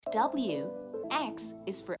W. X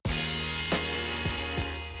is for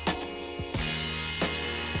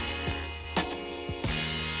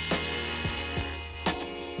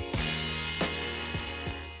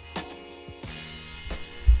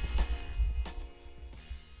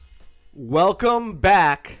Welcome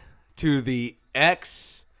back to the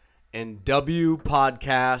X and W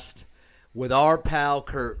podcast with our pal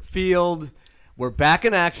Kurt Field. We're back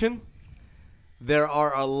in action. There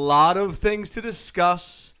are a lot of things to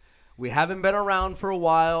discuss. We haven't been around for a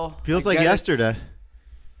while. Feels like yesterday,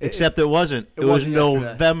 except it wasn't. It was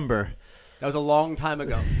November. That was a long time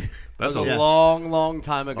ago. That was a Yeah. long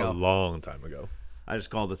time ago. A long time ago. I just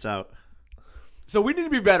called this out. So we need to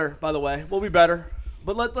be better. By the way, we'll be better.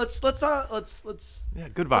 But let's Yeah,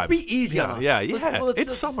 good vibes. let's be easy on us. Yeah. Let's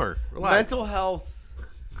It's summer. Relax. Mental health.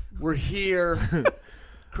 We're here.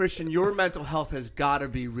 Christian, your mental health has got to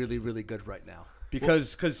be really, really good right now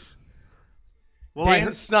because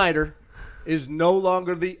Dan Snyder is no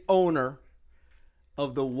longer the owner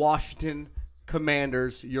of the Washington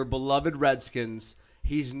Commanders, your beloved Redskins.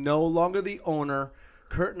 He's no longer the owner.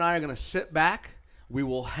 Kurt and I are going to sit back. We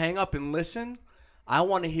will hang up and listen. I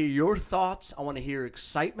want to hear your thoughts. I want to hear your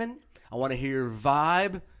excitement. I want to hear your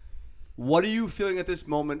vibe. What are you feeling at this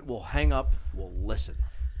moment? We'll hang up. We'll listen.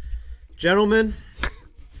 Gentlemen,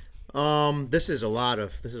 this is a lot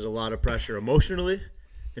of pressure emotionally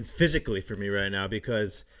and physically for me right now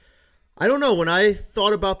because I don't know, when I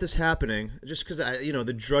thought about this happening, just because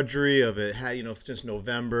the drudgery of it had, since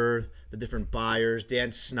November, the different buyers,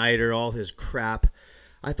 Dan Snyder, all his crap.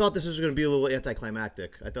 I thought this was going to be a little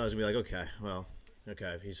anticlimactic. I thought it was going to be like,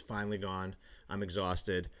 okay, he's finally gone. I'm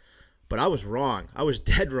exhausted. But I was wrong. I was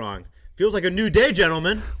dead wrong. Feels like a new day,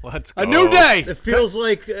 gentlemen. Let's go. A new day. It feels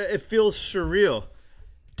surreal.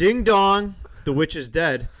 Ding dong, the witch is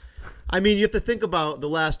dead. I mean, you have to think about the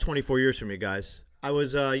last 24 years for me, guys. I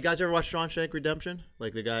was, you guys ever watch Shawshank Redemption?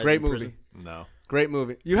 Like the guy. Great in movie. prison? No. Great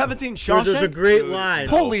movie. You haven't seen Shawshank? There's a great line.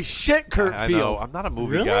 Holy shit, Kurt I Field. know. I'm not a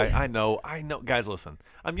movie Really? guy. I know. Guys, listen.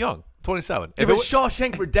 I'm young. 27. If it's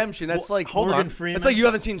Shawshank Redemption, that's like hold Morgan on. Freeman. It's like you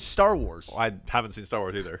haven't seen Star Wars. I haven't seen Star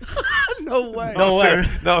Wars either. No way. No way.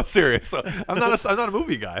 No, I'm serious. So, I'm not a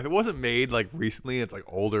movie guy. If it wasn't made like recently, it's like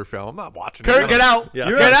older film. I'm not watching it. Kurt, get out. Yeah.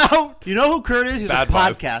 Get out. Do you know who Kurt is? He's Bad a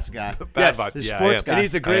vibe. podcast guy. Bad Yes. vibe. He's a Yeah, sports I am. guy. And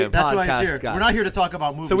he's a great That's why podcast he's here. guy. We're not here to talk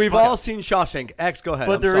about movies. So we've but- all seen Shawshank. X, go ahead.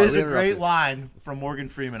 But I'm there sorry, is we a great interrupted. line from Morgan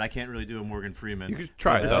Freeman. I can't really do a Morgan Freeman. You could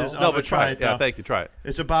try it, This though. is- I'm No, gonna but try it. though. Yeah, thank you. Try it.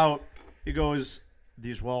 It's about, he goes,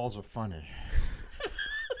 these walls are funny.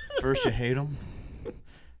 First you hate them,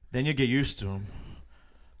 then you get used to them.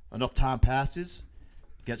 Enough time passes,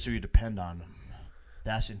 gets so you depend on them.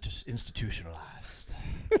 That's institutionalized.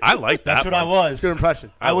 I like that. That's what I was. Good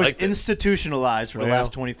impression. I was liked it. institutionalized for the Well.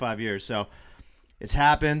 last 25 years. So it's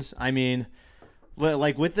happens. I mean,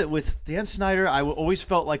 like with Dan Snyder, I always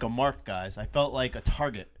felt like a mark, guys. I felt like a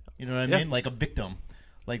target. You know what I Yeah. mean? Like a victim.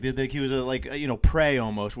 Like he was prey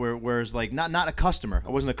almost. Whereas like not a customer. I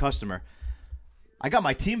wasn't a customer. I got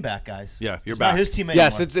my team back, guys. Yeah, you're It's back. not his team anymore.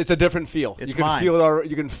 Yes, it's a different feel. It's you can mine. feel it.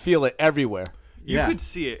 You can feel it everywhere. You Yeah. could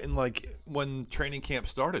see it in like when training camp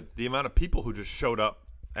started. The amount of people who just showed up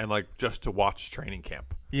and like just to watch training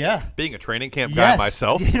camp. Yeah. Being a training camp guy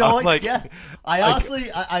myself, You know, I'm like, like, yeah. I honestly,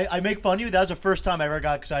 I make fun of you. That was the first time I ever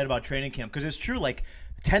got excited about training camp because it's true. Like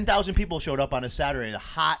 10,000 people showed up on a Saturday, a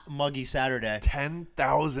hot, muggy Saturday.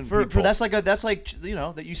 10,000 For people. that's like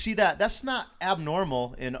that you see that's not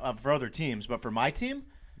abnormal in for other teams, but for my team,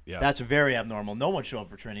 Yeah. that's very abnormal. No one showed up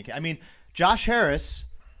for training camp. I mean, Josh Harris,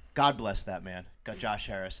 God bless that man. Got Josh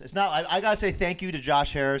Harris. It's not. I gotta say thank you to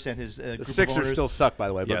Josh Harris and his group The of Sixers owners. still suck, by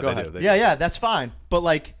the way. But Yeah, go they ahead. do. Yeah, that's fine. But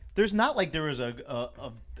like, there's not like there was a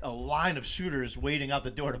line of shooters waiting out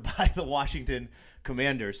the door to buy the Washington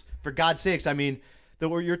Commanders. For God's sakes, I mean,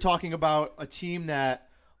 you're talking about a team that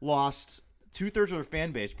lost 2/3 of their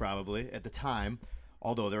fan base probably at the time,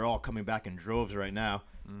 although they're all coming back in droves right now.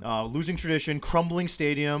 Losing tradition, crumbling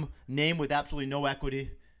stadium, name with absolutely no equity,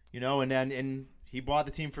 and he bought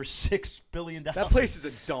the team for $6 billion. That place is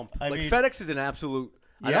a dump. I mean- FedEx is an absolute.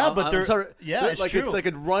 Yeah, but they're- it's like true. It's like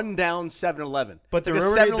a rundown 7-Eleven. But it's they're like a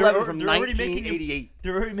already, 7-Eleven from they're already making 1988.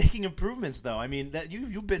 They're already making improvements, though. I mean, that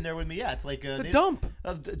you've been there with me. Yeah, it's like It's a dump.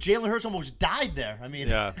 Jalen Hurts almost died there. I mean,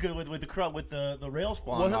 Yeah. with the rails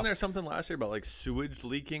falling Wasn't off. there something last year about like sewage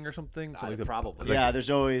leaking or something? Probably. Yeah,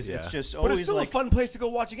 there's always Yeah. it's just But always it's still like a fun place to go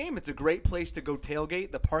watch a game. It's a great place to go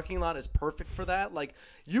tailgate. The parking lot is perfect for that. Like,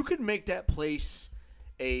 you could make that place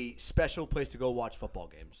a special place to go watch football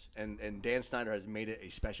games, and Dan Snyder has made it a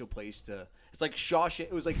special place to. It's like Shawshank.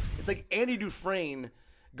 It's like Andy Dufresne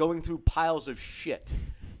going through piles of shit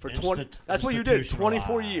For 20, that's what you did.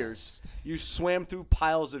 24 years. You swam through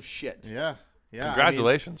piles of shit. Yeah. Yeah.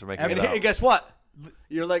 Congratulations for making it out. And guess what?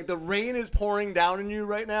 You're like, the rain is pouring down on you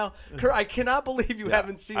right now. Kurt, I cannot believe you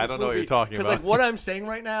haven't seen this movie. I don't know what you're talking about. Because like what I'm saying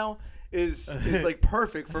right now is like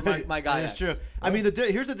perfect for my guy. It's true. I mean,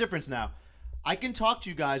 here's the difference now. I can talk to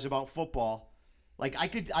you guys about football. Like I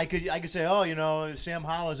could say, oh, you know, Sam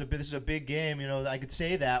Howell this is a big game. You know, I could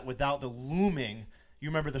say that without the looming. You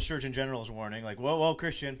remember the Surgeon General's warning, like, whoa,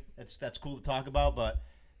 Christian, that's cool to talk about, but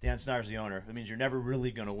Dan Snyder's the owner. That means you're never really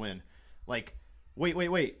gonna win. Like, wait.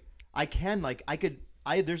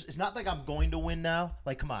 It's not like I'm going to win now.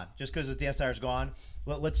 Like, come on, just because Dan Snyder's gone.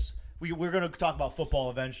 We're gonna talk about football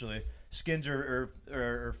eventually. Skins are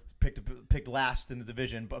picked last in the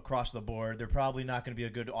division, but across the board, they're probably not going to be a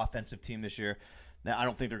good offensive team this year. Now, I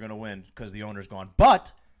don't think they're going to win because the owner's gone.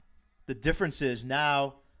 But the difference is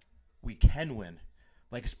now we can win.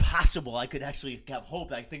 Like, it's possible. I could actually have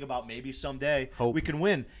hope. I think about maybe someday we can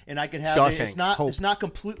win, and I could have. It's not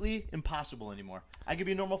completely impossible anymore. I could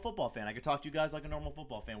be a normal football fan. I could talk to you guys like a normal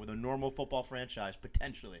football fan with a normal football franchise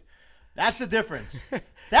potentially. That's the difference.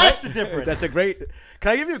 That's the difference. That's a great.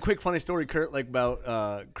 Can I give you a quick funny story, Kurt, like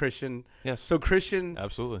about Christian? Yes. So Christian,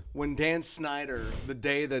 absolutely. When Dan Snyder, the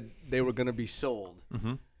day that they were going to be sold,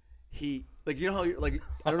 he. Like, you know how, like,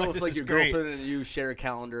 I don't know if, like, your girlfriend and you share a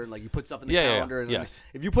calendar and, like, you put stuff in the calendar. And yes.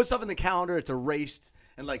 If you put stuff in the calendar, it's erased.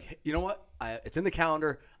 And, like, you know what? It's in the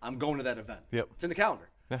calendar. I'm going to that event. Yep. It's in the calendar.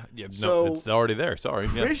 Yeah, so no, it's already there. Sorry.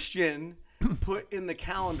 Christian put in the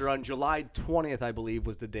calendar on July 20th, I believe,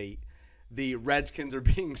 was the date. The Redskins are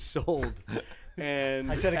being sold.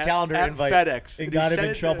 And I sent a calendar invite. FedEx. And got him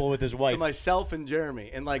in trouble with his wife. So myself and Jeremy.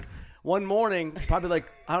 And, like, one morning, probably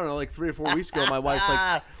like, I don't know, like 3 or 4 weeks ago, my wife's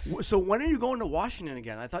like, so when are you going to Washington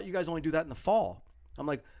again? I thought you guys only do that in the fall. I'm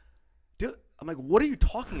like, dude, what are you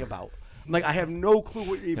talking about? I'm like, I have no clue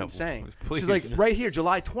what you're even saying. Please. She's like, right here,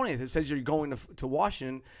 July 20th, it says you're going to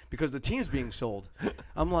Washington because the team's being sold.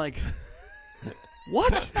 I'm like,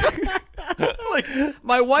 what? Like,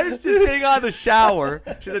 my wife's just getting out of the shower.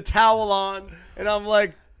 She has a towel on, and I'm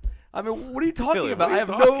like, what are you talking about? I have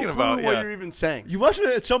no clue what you're even saying. You must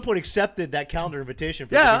have at some point accepted that calendar invitation.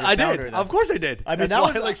 For I did. Of course I did. I mean, I was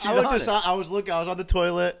on the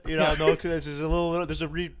toilet. You know, this is there's a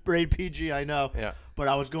rated PG. I know. Yeah. But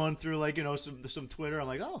I was going through some Twitter. I'm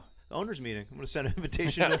like, oh, the owners meeting. I'm going to send an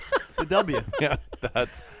invitation to W. Yeah,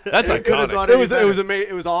 that's iconic.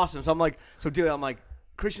 It was awesome. So I'm like,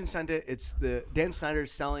 Christian sent it. It's the Dan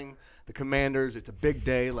Snyder's selling the Commanders. It's a big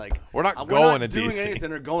day. Like, we're not doing DC.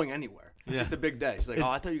 anything or going anywhere. It's just a big day. She's like,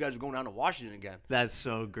 I thought you guys were going down to Washington again. That's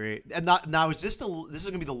so great. And now is this is going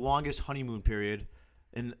to be the longest honeymoon period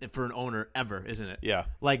for an owner ever, isn't it? Yeah.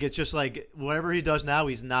 Like, it's just like whatever he does now,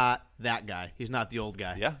 he's not that guy. He's not the old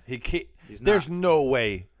guy. Yeah. There's no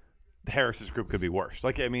way Harris's group could be worse.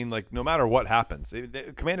 Like, I mean, like, no matter what happens,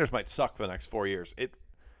 the Commanders might suck for the next 4 years. It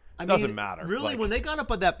doesn't matter. Really, when they got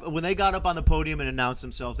up on the podium and announced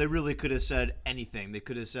themselves, they really could have said anything. They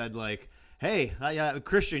could have said, like, hey,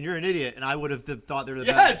 Christian, you're an idiot, and I would have thought they're the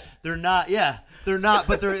best. They're not. Yeah, they're not.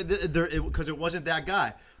 But they're because it wasn't that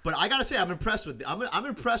guy. But I gotta say, I'm impressed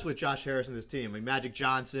with Josh Harris and his team. Like Magic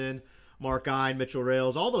Johnson, Mark Ein, Mitchell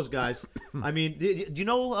Rales, all those guys. I mean, do you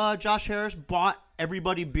know Josh Harris bought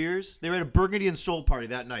everybody beers? They were at a Burgundy and Soul party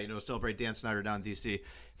that night, to celebrate Dan Snyder down in D.C.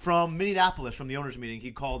 From Minneapolis, from the owners' meeting, he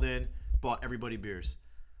called in, bought everybody beers.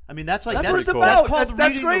 I mean, that's what it's about.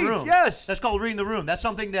 That's great. The room. Yes. That's called reading the room. That's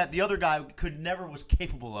something that the other guy was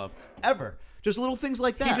capable of, ever. Just little things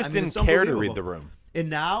like that. He just didn't care to read the room. And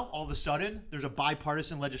now, all of a sudden, there's a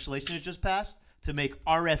bipartisan legislation that just passed to make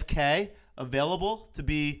RFK available to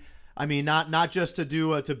be, I mean, not just to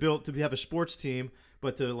do to have a sports team,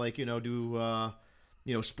 but to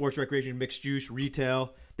do sports, recreation, mixed use,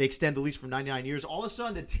 retail. They extend the lease for 99 years. All of a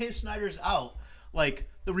sudden, the Dan Snyder's out. Like,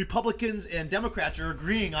 the Republicans and Democrats are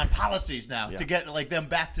agreeing on policies now to get them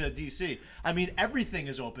back to D.C. I mean, everything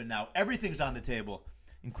is open now. Everything's on the table,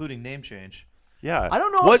 including name change. Yeah, I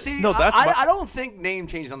don't know. I don't think name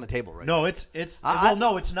change is on the table right now. No, it's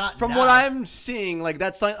no, it's not. From what I'm seeing,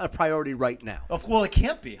 that's not a priority right now. Well, it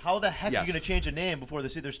can't be. How the heck are you going to change a name before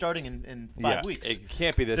they're starting in 5 weeks? It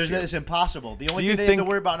can't be this year. It's impossible. The only thing they have to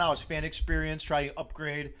worry about now is fan experience, try to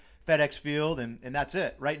upgrade FedEx Field, and that's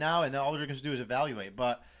it right now. And all they're going to do is evaluate.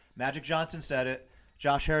 But Magic Johnson said it.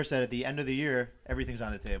 Josh Harris said at the end of the year, everything's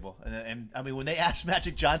on the table. And I mean, when they asked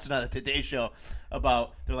Magic Johnson on the Today Show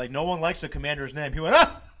about, they're like, no one likes the Commander's name. He went,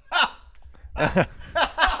 that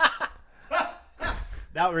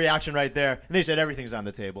reaction right there. And they said everything's on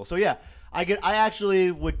the table. So yeah, I'm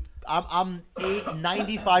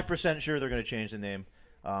 95% sure they're going to change the name.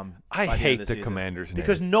 I by the end hate of the season. Commanders'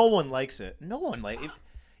 because name. no one likes it. No one like it.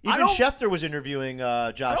 Even don't- Schefter was interviewing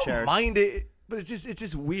Josh I don't Harris. mind it, but it's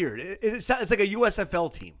just weird. It's like a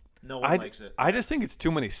USFL team. No one likes it. I just think it's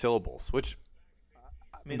too many syllables, which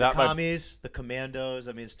I mean, that the might- commies, the commandos.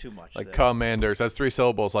 I mean, it's too much. like there. Commanders, that's 3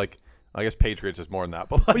 syllables. Like I guess Patriots is more than that,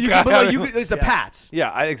 but like, It's the Pats.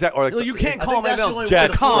 yeah, exactly. Or like You can't I call think them that's the else. only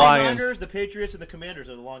Jets, the Lions. Commanders, the Patriots, and the Commanders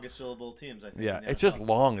are the longest syllable teams. I think. Yeah, in the it's NFL. just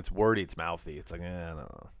long. It's wordy. It's mouthy. It's like, I don't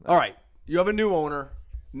know. All right, you have a new owner.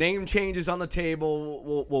 Name changes on the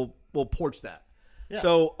table. We'll porch that. Yeah.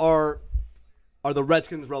 So are the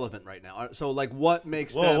Redskins relevant right now? So like, what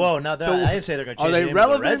makes them? Whoa! Now that so I didn't say they're going to are change they the name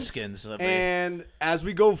relevant? of the Redskins. I mean, And as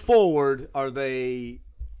we go forward, are they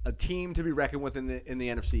a team to be reckoned with in the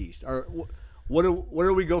NFC East? Or where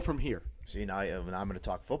do we go from here? see, now I'm going to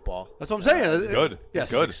talk football. That's what I'm saying. Good. Yes.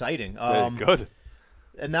 This Good. is exciting. Good.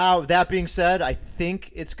 And now, that being said, I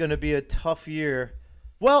think it's going to be a tough year.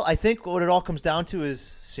 Well, I think what it all comes down to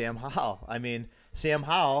is Sam Howell. I mean, Sam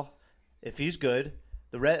Howell, if he's good,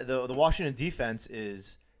 the Washington defense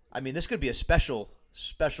is. I mean, this could be a special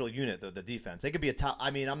unit. The defense, they could be a top.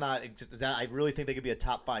 I mean, I really think they could be a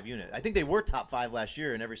top 5 unit. I think they were top 5 last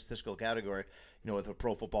year in every statistical category. With a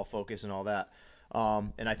Pro Football Focus and all that.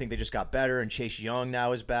 And I think they just got better. And Chase Young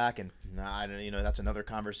now is back, and I don't. That's another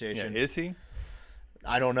Yeah, conversation. is he?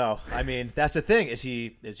 I don't know. I mean, that's the thing. Is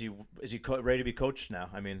he ready to be coached now?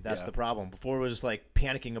 I mean, that's Yeah. the problem. Before it was just like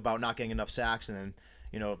panicking about not getting enough sacks, and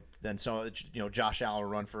then Josh Allen will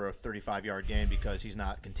run for a 35-yard gain because he's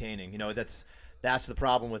not containing. That's the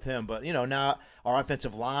problem with him. But now our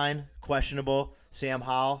offensive line questionable. Sam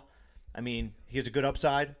Howell, I mean, he has a good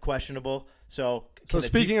upside, questionable. So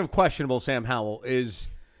speaking of questionable, Sam Howell is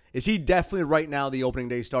he definitely right now the opening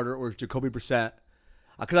day starter, or is Jacoby Brissett?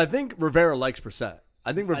 Because I think Rivera likes Brissett.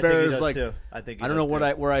 I think Rivera he is does like. too. I think he I don't does know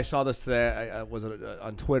too. where I saw this today. Was it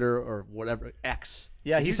on Twitter or whatever? X.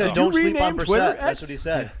 Yeah, he said Did don't you sleep on rename Twitter Brissett. X? That's what he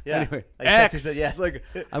said. Yeah. Anyway, He said- X. he said, yeah. It's like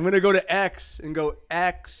I'm gonna go to X and go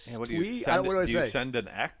X Yeah, what do tweet. you I send? don't, what do I Do say? you send an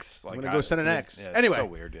X? I'm gonna go send an X. Yeah, it's Anyway, so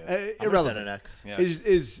weird. Yeah. I'm gonna irrelevant. send an X. Yeah.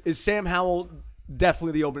 Is Sam Howell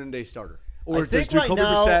definitely the opening day starter, or I does think right Jacoby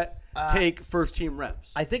now, Brissett take first team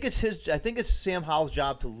reps? I think it's Sam Howell's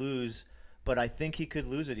job to lose, but I think he could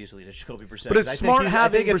lose it easily to Jacoby Brissett. But it's I think smart he's- I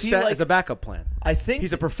having think if he, Brissett as a backup plan. I think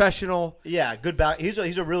He's a professional. Yeah, good back. He's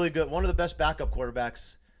a really good, one of the best backup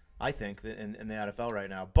quarterbacks, I think, in the NFL right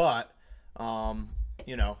now. But,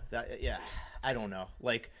 I don't know.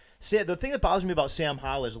 Like, the thing that bothers me about Sam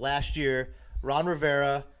Howell is last year, Ron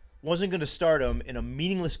Rivera wasn't going to start him in a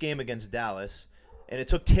meaningless game against Dallas, and it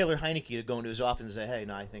took Taylor Heineke to go into his office and say, hey,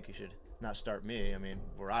 no, I think you should not start me. I mean,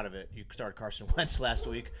 we're out of it. You started Carson Wentz last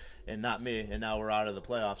week and not me, and now we're out of the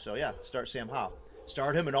playoffs. So, yeah, start Sam Howell.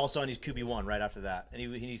 Start him, and all of a sudden he's QB1 right after that. And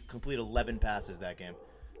he completed 11 passes that game.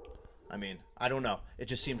 I mean, I don't know. It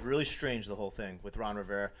just seems really strange, the whole thing with Ron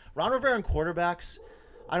Rivera. Ron Rivera and quarterbacks,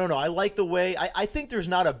 I don't know. I like the way – I think there's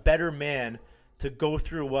not a better man to go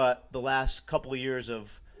through what the last couple of years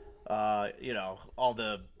of all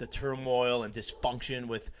the turmoil and dysfunction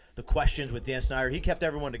with the questions with Dan Snyder. He kept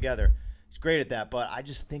everyone together. He's great at that, but I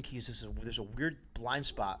just think there's a weird blind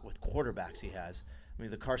spot with quarterbacks he has. I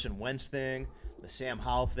mean, the Carson Wentz thing, the Sam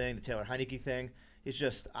Howell thing, the Taylor Heineke thing. It's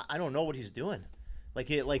just I don't know what he's doing. Like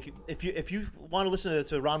if you want to listen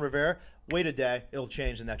to Ron Rivera, wait a day, it'll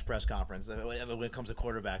change the next press conference when it comes to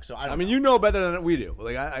quarterback. So I mean, you know better than we do.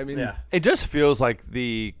 Like I mean, yeah. It just feels like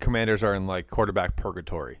the Commanders are in like quarterback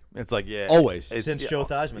purgatory. It's like Always. Since Joe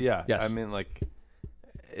Theismann. Yeah, Yes. I mean, like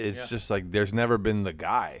it's just like there's never been the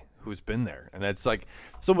guy who's been there, and it's like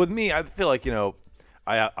so with me. I feel like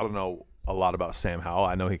I don't know a lot about Sam Howell.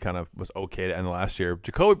 I know he kind of was okay to end the last year.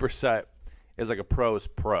 Jacoby Brissett is like a pro's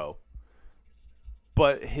pro.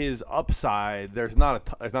 But his upside, there's not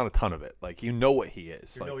a ton of it. Like what he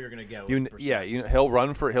is. You know what you're gonna get.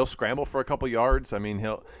 He'll scramble for a couple yards. I mean,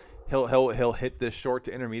 he'll hit this short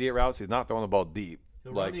to intermediate routes. He's not throwing the ball deep.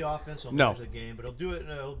 He'll run the offense. He'll No. manage the game, but he'll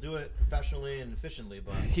do it professionally and efficiently.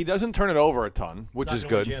 But He doesn't turn it over a ton, which not is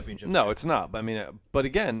gonna win good. championships. No, it's not. But I mean, but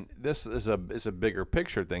again, this is a bigger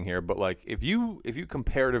picture thing here. But like, if you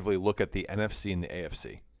comparatively look at the NFC and the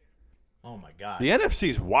AFC, oh my God, the NFC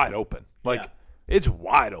is wide open. Like. Yeah. It's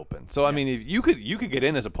wide open. So I mean, if you could get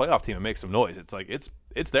in as a playoff team and make some noise. It's like it's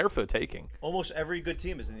there for the taking. almost every good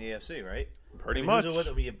team is in the AFC, right? Pretty who's much. You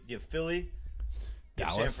have Philly, you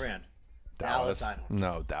have Dallas. San Fran, Dallas. I don't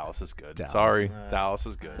No, Dallas is good. Dallas. Sorry, Dallas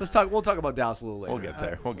is good. We'll talk about Dallas a little later. We'll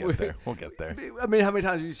get there. We'll get there. I mean, how many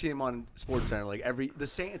times have you seen him on SportsCenter? Like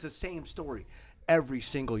it's the same story every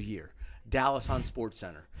single year. Dallas on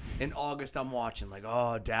SportsCenter. In August, I'm watching like,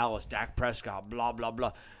 oh, Dallas, Dak Prescott, blah blah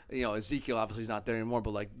blah. You know, Ezekiel obviously is not there anymore,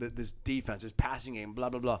 but like this defense, this passing game, blah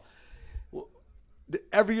blah blah. Well,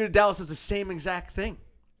 every year Dallas does the same exact thing.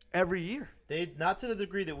 Every year. They not to the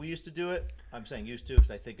degree that we used to do it. I'm saying used to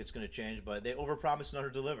because I think it's going to change, but they overpromise and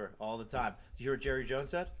underdeliver all the time. Do you hear what Jerry Jones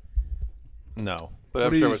said? No, but What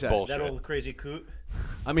I'm did sure he it's say? bullshit. That old crazy coot.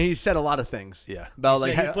 I mean, he said a lot of things. Yeah. About He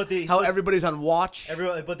like said he how, put the- he how put- everybody's on watch.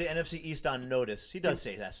 Everyone put the NFC East on notice. He does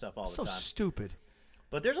say that stuff all so the time. stupid.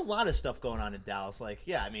 But there's a lot of stuff going on in Dallas. Like,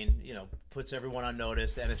 yeah, I mean, puts everyone on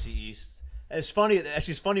notice. The NFC East. And it's funny.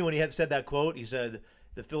 Actually, it's funny when he had said that quote. He said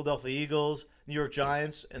the Philadelphia Eagles, New York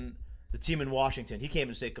Giants, and the team in Washington. He can't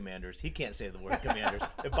even say Commanders. He can't say the word Commanders.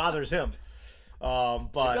 It bothers him.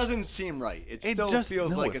 But It doesn't seem right. It It still just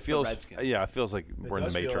feels no, like it it's feels, the Redskins. Yeah, it feels like we're in the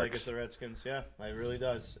does feel like Matrix. it's the Redskins. Yeah, it really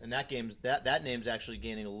does. And that name's actually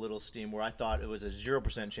gaining a little steam. Where I thought it was a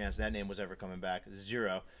 0% chance that name was ever coming back.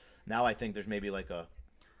 0. Now I think there's maybe like a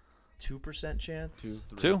 2% chance.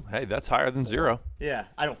 2? Hey, that's higher than 0. Yeah,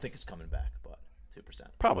 I don't think it's coming back, but 2%.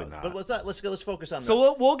 Probably not. But let's focus on.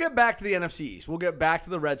 So we'll get back to the NFC East. We'll get back to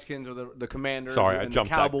the Redskins or the Commanders. Sorry, I and jumped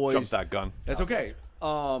the Cowboys. that gun. That's okay.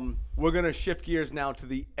 We're gonna shift gears now to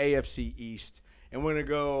the AFC East, and we're gonna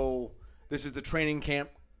go. This is the training camp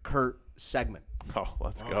Kurt segment. Oh,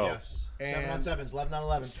 let's go. Yes. And- 7-on-7s,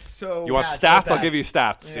 11-on-11. So You want Yeah, stats? Joe I'll give you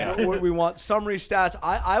stats. Yeah. Yeah. we want summary stats.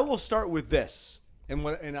 I will start with this, and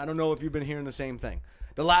I don't know if you've been hearing the same thing.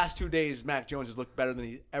 The last 2 days, Mac Jones has looked better than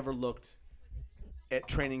he ever looked at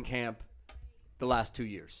training camp the last 2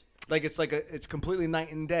 years. It's completely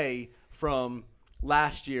night and day from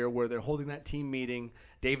last year where they're holding that team meeting.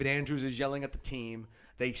 David Andrews is yelling at the team.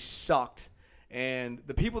 They sucked. And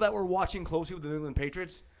the people that were watching closely with the New England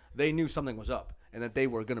Patriots, they knew something was up and that they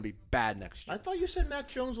were going to be bad next year. I thought you said Mac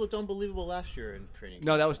Jones looked unbelievable last year in training camp.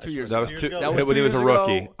 No, that was 2 years That ago. was two. That was when 2 he was a years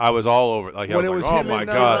rookie, ago. I was all over. Like I When was it like, was oh him my and,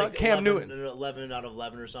 god. Cam Newton. 11 out of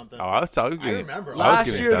 11 or something. Oh, I was telling you. I remember.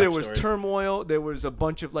 Last year there stats was stories. turmoil. There was a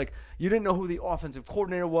bunch of you didn't know who the offensive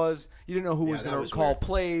coordinator was. You didn't know who was that going to was call weird.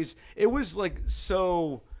 plays. It was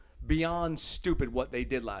so beyond stupid what they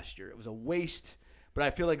did last year. It was a waste. But I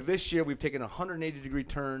feel like this year we've taken a 180-degree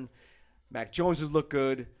turn. Mac Jones has looked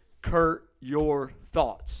good. Kurt, your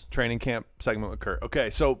thoughts? Training camp segment with Kurt. Okay,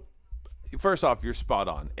 so first off, you're spot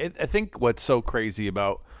on. I think what's so crazy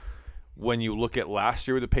about when you look at last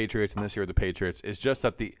year with the Patriots and this year with the Patriots is just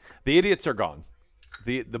that the idiots are gone.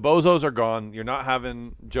 The bozos are gone. You're not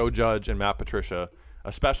having Joe Judge and Matt Patricia,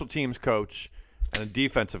 a special teams coach and a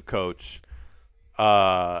defensive coach.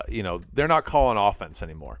 They're not calling offense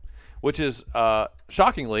anymore, which is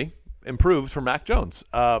shockingly improved for Mac Jones.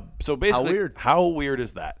 So basically, how weird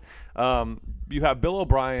is that? You have Bill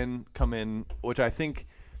O'Brien come in, which I think,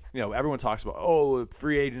 everyone talks about. Oh,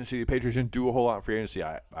 free agency. The Patriots didn't do a whole lot in free agency.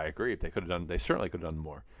 I agree. They certainly could have done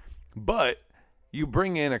more. But you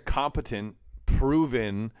bring in a competent,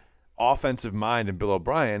 proven offensive mind in Bill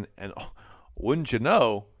O'Brien, and wouldn't you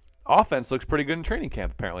know, offense looks pretty good in training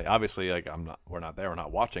camp. Apparently, obviously, we're not there, we're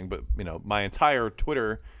not watching, but my entire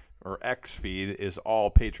Twitter or X feed is all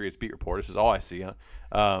Patriots beat report. This is all I see.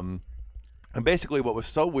 And basically, what was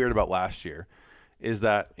so weird about last year is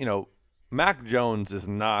that Mac Jones is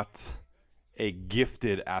not a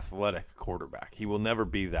gifted athletic quarterback. He will never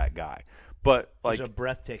be that guy. But He's a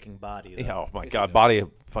breathtaking body. Though. oh my God, body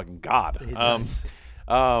of fucking God.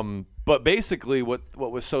 But basically, what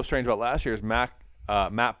was so strange about last year is Matt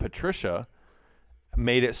Patricia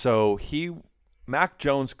made it so Mac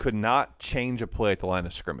Jones could not change a play at the line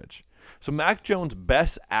of scrimmage. So Mac Jones'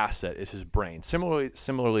 best asset is his brain.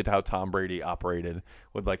 Similarly to how Tom Brady operated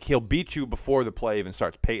with he'll beat you before the play even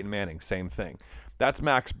starts. Peyton Manning, same thing. That's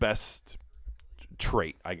Mac's best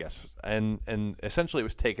trait, I guess. And essentially it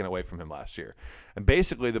was taken away from him last year. And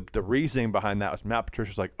basically the reasoning behind that was Matt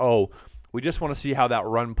Patricia's we just want to see how that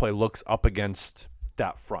run play looks up against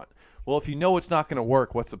that front. Well, if you know it's not going to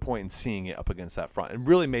work, what's the point in seeing it up against that front? It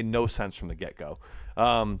really made no sense from the get-go.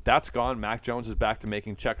 That's gone. Mac Jones is back to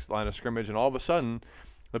making checks at the line of scrimmage, and all of a sudden,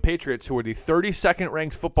 the Patriots, who were the 32nd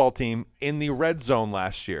ranked football team in the red zone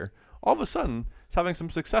last year, all of a sudden is having some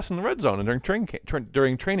success in the red zone and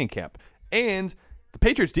during training camp. And the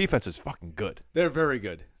Patriots' defense is fucking good. They're very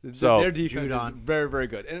good. So, their defense is very, very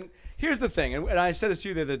good. And here's the thing, and I said this to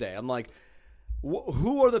you the other day. I'm like,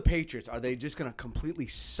 who are the Patriots? Are they just going to completely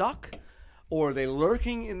suck, or are they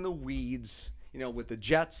lurking in the weeds? With the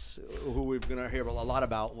Jets, who we're going to hear a lot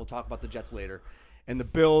about. We'll talk about the Jets later, and the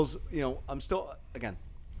Bills. I'm still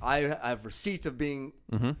I have receipts of being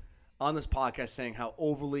on this podcast saying how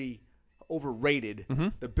overrated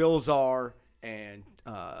the Bills are, and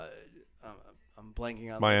I'm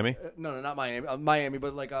blanking on Miami? No, not Miami. Miami,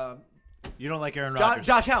 but like You don't like Aaron Rodgers?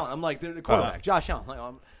 Josh Allen. I'm like the quarterback. Josh Allen. Like,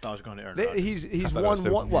 I was going to Aaron Rodgers. he's thought it was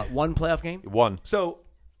won one playoff game. One. So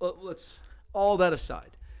let's all that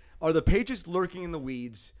aside. Are the Patriots lurking in the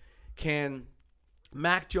weeds? Can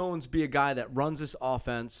Mac Jones be a guy that runs this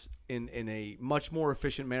offense in a much more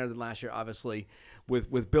efficient manner than last year, obviously,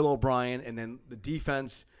 with Bill O'Brien, and then the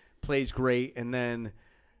defense plays great, and then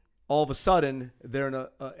all of a sudden they're in a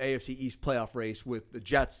AFC East playoff race with the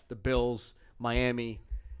Jets, the Bills, Miami.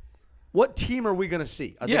 What team are we going to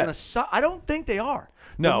see? Are they going to I don't think they are.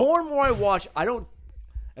 No. The more and more I watch,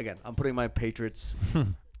 again, I'm putting my Patriots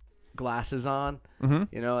glasses on,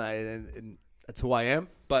 and that's who I am.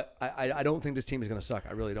 But I don't think this team is going to suck.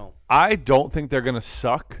 I really don't. I don't think they're going to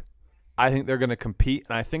suck. I think they're going to compete,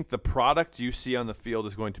 and I think the product you see on the field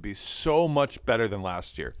is going to be so much better than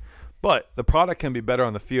last year. But the product can be better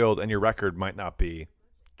on the field, and your record might not be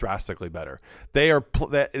drastically better.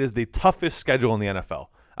 It is the toughest schedule in the NFL.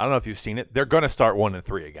 I don't know if you've seen it. They're going to start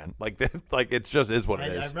 1-3 again. Like it just is what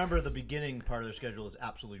it is. I remember the beginning part of their schedule is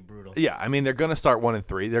absolutely brutal. Yeah, I mean they're going to start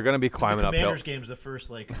 1-3. They're going to be climbing uphill. The Commanders game's the first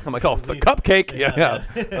I'm like, the cupcake. Yeah.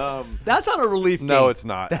 That's not a relief game. No, it's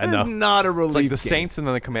not. That is not a relief It's like the game. Saints and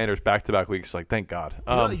then the Commanders back-to-back weeks. Like, thank God.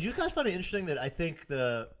 You guys find it interesting that I think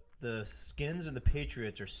the Skins and the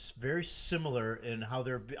Patriots are very similar in how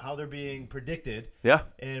they're being predicted. Yeah.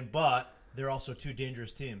 But they're also two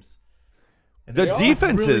dangerous teams. And the they are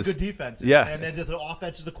defenses, really good defenses. Yeah. And then the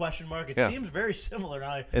offense is the question mark. It seems very similar.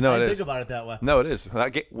 And I think about it that way. No, it is.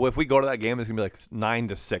 If we go to that game, it's gonna be like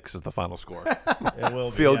 9-6 is the final score. It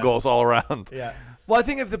will be, Field goals all around. Yeah. Well, I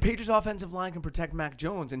think if the Patriots offensive line can protect Mac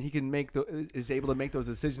Jones and he can is able to make those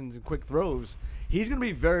decisions and quick throws, he's going to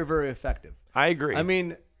be very, very effective. I agree. I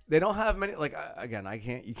mean, they don't have many. Like again,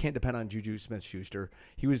 you can't depend on Juju Smith-Schuster.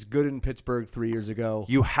 He was good in Pittsburgh 3 years ago.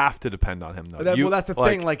 You have to depend on him though. Well, that's the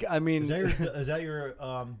thing. Like, I mean, is that your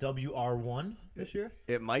WR1 this year?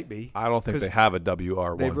 It might be. I don't think they have a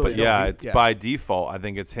WR1, really but yeah, don't. it's by default. I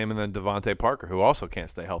think it's him and then Devontae Parker, who also can't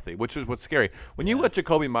stay healthy, which is what's scary. When you let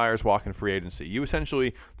Jacoby Myers walk in free agency, you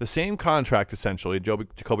essentially the same contract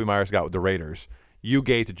Jacoby Myers got with the Raiders, you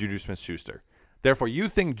gave to Juju Smith-Schuster. Therefore, you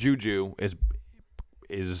think Juju is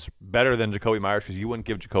better than Jacoby Myers because you wouldn't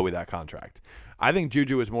give Jacoby that contract. I think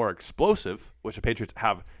Juju is more explosive, which the Patriots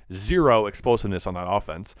have zero explosiveness on that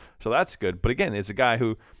offense. So that's good. But again, it's a guy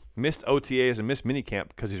who missed OTAs and missed minicamp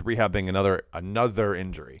because he's rehabbing another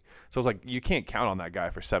injury. So it's like you can't count on that guy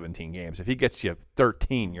for 17 games. If he gets you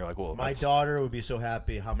 13, you're like, well, my daughter would be so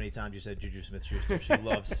happy how many times you said Juju Smith-Schuster. She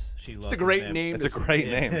loves. It's a great name. It's a great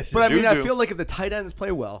name. But I mean, I feel like if the tight ends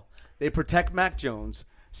play well, they protect Mac Jones.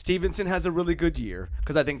 Stevenson has a really good year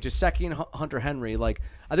because I think Gesicki and Hunter Henry,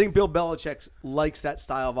 I think Bill Belichick likes that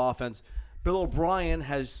style of offense. Bill O'Brien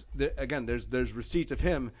has, again, there's receipts of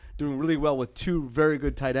him doing really well with two very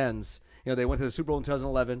good tight ends. They went to the Super Bowl in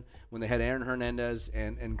 2011 when they had Aaron Hernandez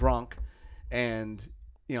and Gronk, and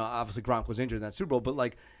obviously Gronk was injured in that Super Bowl,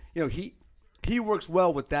 but he works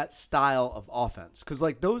well with that style of offense because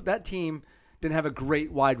that team didn't have a great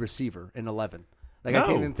wide receiver in 11. I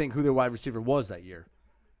can't even think who their wide receiver was that year.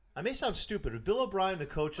 I may sound stupid. Was Bill O'Brien the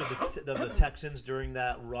coach of the Texans during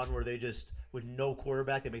that run where they just, with no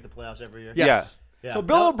quarterback, they make the playoffs every year? Yes. Yeah. So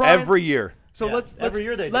Bill O'Brien every year. So every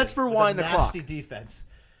year let's rewind the clock. Nasty defense.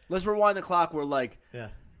 Let's rewind the clock. We're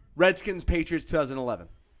Redskins Patriots 2011,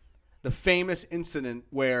 the famous incident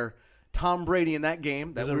where Tom Brady in that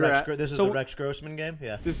game that this is the Rex Grossman game.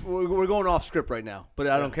 Yeah. We're going off script right now, but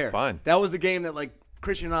I don't care. Fine. That was the game that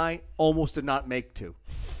Christian and I almost did not make to.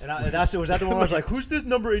 And was that the one where I was like, who's this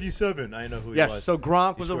number 87? I know who he was. Yes, so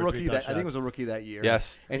Gronk was a rookie. I think it was a rookie that year.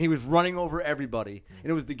 Yes. And he was running over everybody. And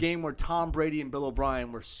it was the game where Tom Brady and Bill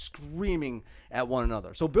O'Brien were screaming at one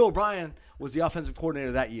another. So Bill O'Brien was the offensive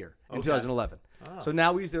coordinator that year in 2011. So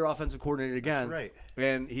now he's their offensive coordinator again. That's right.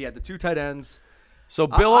 And he had the two tight ends. So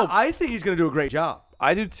Bill, I think he's going to do a great job.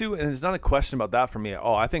 I do too, and it's not a question about that for me at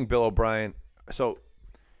all. I think Bill O'Brien. So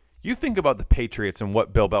you think about the Patriots and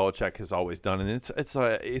what Bill Belichick has always done, and it's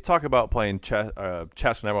you talk about playing chess when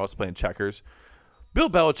everyone else is playing checkers.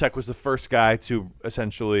 Bill Belichick was the first guy to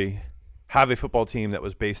essentially have a football team that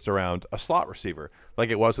was based around a slot receiver,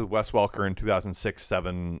 like it was with Wes Welker in 2006,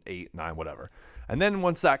 7, 8, 9, whatever. And then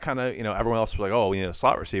once that kind of, everyone else was like, oh, we need a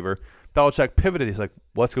slot receiver, Belichick pivoted. He's like,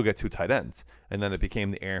 let's go get two tight ends. And then it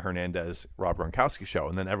became the Aaron Hernandez, Rob Gronkowski show.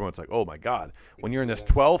 And then everyone's like, oh, my God. When you're in this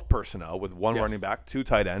 12 personnel with one running back, two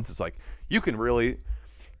tight ends, it's like you can really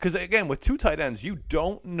 – because, again, with two tight ends, you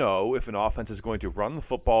don't know if an offense is going to run the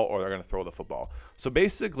football or they're going to throw the football. So,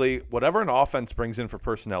 basically, whatever an offense brings in for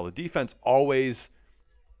personnel, the defense always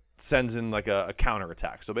sends in like a counter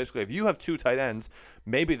attack. So basically, if you have 2 tight ends,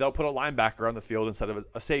 maybe they'll put a linebacker on the field instead of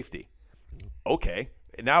a safety. Okay.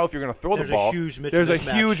 Now, if you're going to throw the ball, there's a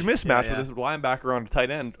huge mismatch with this linebacker on a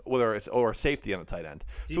tight end, or a safety on a tight end.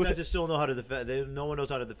 Defenses still know how to defend. No one knows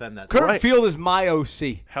how to defend that. Kurt Field is my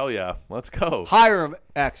OC. Hell yeah, let's go. Hire him,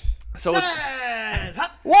 X. So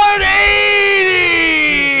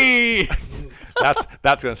 180.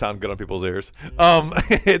 that's going to sound good on people's ears.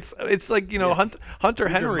 It's like Hunter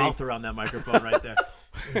Henry. Your mouth around that microphone right there.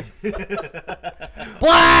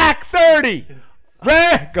 Black 30.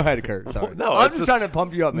 Red. Go ahead, Kurt. Sorry. No, I'm just trying to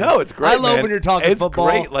pump you up, man. No, it's great. I love man. when you're talking it's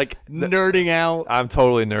football. Great. Like nerding out. I'm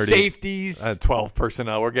totally nerdy. Safeties. 12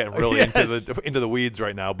 personnel. We're getting really into the weeds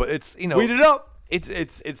right now. But it's weed it up.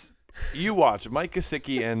 It's you watch. Mike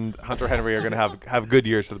Gesicki and Hunter Henry are going to have good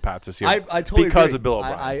years for the Pats this year. I totally because agree. of Bill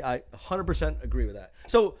O'Brien. I 100% agree with that.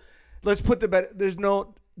 So let's put the bet. There's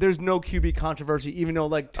no QB controversy, even though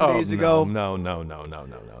like 2 days ago. No.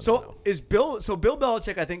 So Bill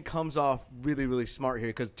Belichick, I think, comes off really, really smart here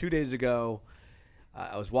because 2 days ago,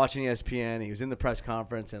 I was watching ESPN. He was in the press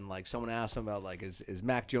conference, and like someone asked him about like is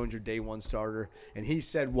Mac Jones your day one starter, and he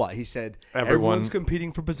said what? He said everyone's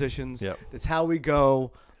competing for positions. Yep. That's how we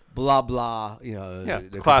go. Blah blah.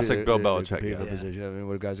 Classic Bill Belichick. For position. I mean,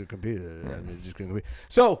 what guys are competing? I mean, just gonna compete.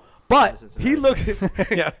 So. But he looks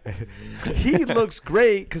he looks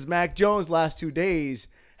great because Mac Jones last 2 days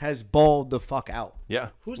has balled the fuck out. Yeah.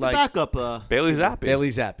 Who's the backup? Bailey Zappi.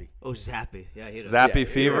 Oh, Zappy. Yeah, he Zappy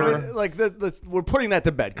fever. Like we're putting that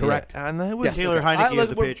to bed, correct? Yeah. And it was Taylor Heineke of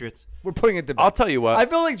the Patriots. We're putting it to bed. I'll tell you what. I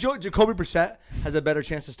feel like Jacoby Brissett has a better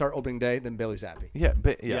chance to start opening day than Bailey Zappi. Yeah.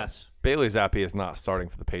 Yes. Bailey Zappi is not starting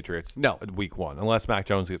for the Patriots. No. Week 1, unless Mac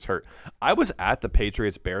Jones gets hurt. I was at the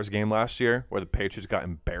Patriots-Bears game last year where the Patriots got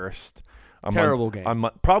embarrassed. Terrible game.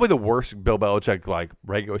 Probably the worst Bill Belichick like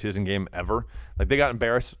regular season game ever. Like they got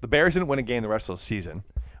embarrassed. The Bears didn't win a game the rest of the season,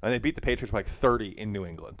 and they beat the Patriots by like 30 in New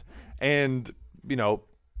England. And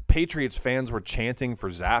Patriots fans were chanting for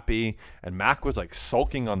Zappi, and Mac was like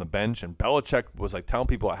sulking on the bench, and Belichick was like telling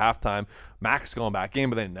people at halftime Mac's going back in,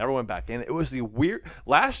 but they never went back in. It was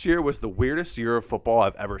last year was the weirdest year of football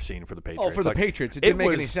I've ever seen for the Patriots. Oh, for the Patriots, it didn't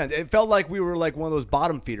make any sense. It felt like we were like one of those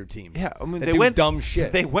bottom feeder teams. Yeah, I mean they went dumb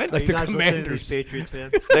shit. They went like the Commanders. Patriots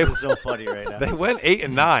fans. This is so funny right now. They went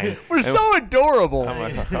 8-9. We're so adorable.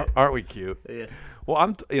 I'm like, aren't we cute? Yeah. Well,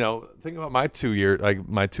 I'm thinking about my 2 year, like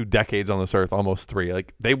my 2 decades on this earth, almost 3.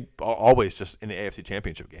 Like they are always just in the AFC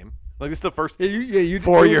Championship game. Like this is the first 4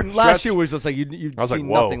 year stretch. Last year was just like you'd I was seen like,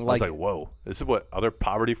 whoa. nothing like I was like, whoa. This is what other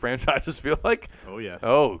poverty franchises feel like. Oh yeah.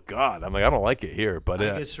 Oh God. I'm like, I don't like it here, but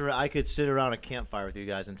I could sit around a campfire with you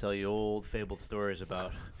guys and tell you old fabled stories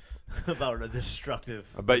about a destructive.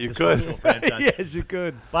 I bet you could. Franchise. Yes, you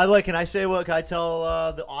could. By the way, can I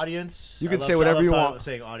tell the audience? You can say whatever you want.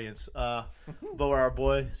 Saying audience, but what our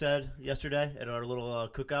boy said yesterday at our little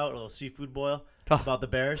cookout, a little seafood boil about the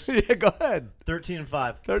Bears. Yeah, go ahead.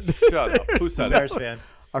 13-5. Shut up. Who said Bears that? fan.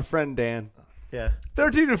 Our friend Dan. Yeah.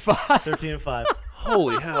 13-5. 13-5.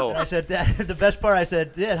 Holy hell. And I said, Dad, the best part. I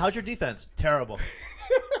said, Dad, how's your defense? Terrible.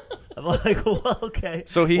 I'm like, well, okay.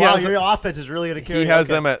 So your offense is really going to carry. He has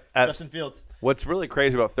them at Justin Fields. What's really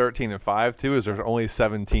crazy about 13-5 too is there's only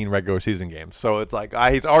 17 regular season games, so it's like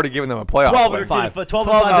he's already given them a playoff. 12-5.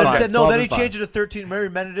 12-5. No, then he changed it to 13. Remember, he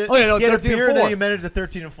amended it. Oh yeah, no, he had a 13-4. beer, then he amended it to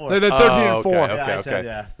 13-4. They're 13-4. Okay, Yeah, I said,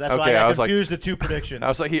 yeah. So that's why I confused the 2 predictions. I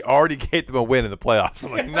was like, he already gave them a win in the playoffs.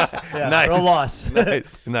 I'm like, nice, or a loss.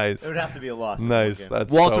 nice. It would have to be a loss. Nice.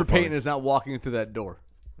 That's Walter so funny. Payton is not walking through that door.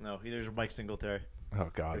 No, either is Mike Singletary. Oh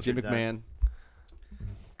God, Jim McMahon.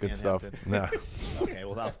 Good stuff. No. Okay,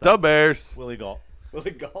 well, I'll stop. The Bears. Willie Galt.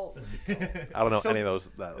 Willie Galt. I don't know any of those.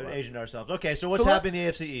 They're Asian ourselves. Okay, so what's happening in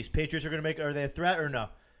the AFC East? Patriots are going to make. Are they a threat or no?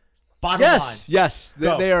 Bottom line. Yes,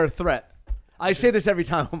 they are a threat. I say this every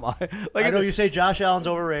time. I know you say Josh Allen's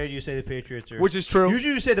overrated. You say the Patriots are, which is true.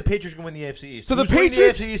 Usually, you say the Patriots can win the AFC East. So Who's the Patriots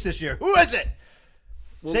winning the AFC East this year. Who is it?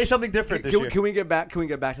 Well, say something different this year. Can we get back? Can we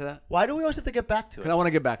get back to that? Why do we always have to get back to it? Because I want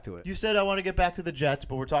to get back to it. You said I want to get back to the Jets,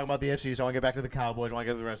 but we're talking about the AFC East. I want to get back to the Cowboys. I want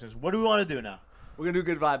to get to the Redskins. What do we want to do now? We're gonna do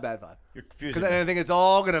good vibe, bad vibe. You're confusing. Because I think it's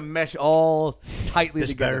all gonna mesh all tightly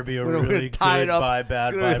this together. Better be a really good vibe,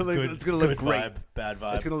 bad vibe. It's gonna look great. Vibe, bad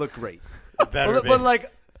vibe. It's gonna look great. But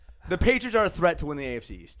like, the Patriots are a threat to win the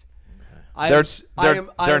AFC East.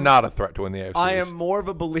 They're not a threat to win the AFC East. I am more of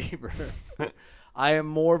a believer. I am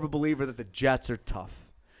more of a believer that the Jets are tough.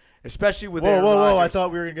 Especially with Aaron Rodgers. I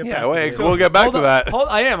thought we were going to get back to it. We'll get back to that.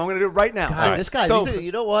 I am. I'm going to do it right now. God, this guy,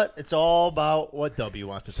 you know what? It's all about what W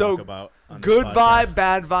wants to talk about. On good this vibe,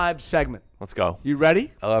 bad vibe segment. Let's go. You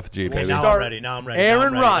ready? LFG, baby. Now I'm ready.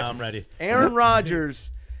 Aaron Rodgers. I'm ready. Aaron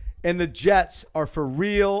Rodgers and the Jets are for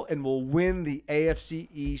real and will win the AFC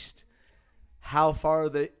East. How far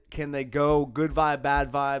can they go? Good vibe,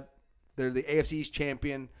 bad vibe. They're the AFC East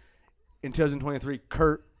champion in 2023.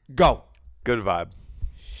 Kurt, go. Good vibe.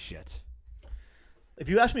 Shit. If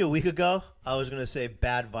you asked me a week ago, I was going to say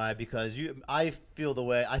bad vibe because I feel the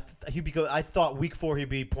way. I thought week 4 he'd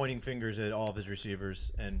be pointing fingers at all of his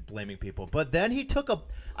receivers and blaming people. But then he took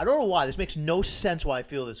I don't know why. This makes no sense why I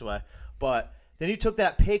feel this way. But then he took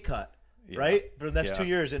that pay cut, right, for the next 2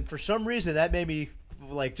 years. And for some reason, that made me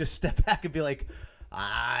like just step back and be like,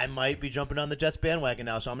 I might be jumping on the Jets bandwagon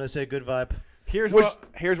now. So I'm going to say good vibe. Here's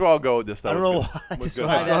where I'll go with this. I don't know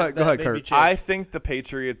why. Go ahead, Kurt. I think the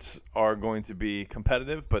Patriots are going to be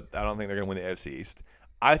competitive, but I don't think they're going to win the AFC East.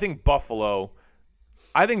 I think Buffalo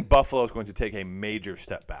is going to take a major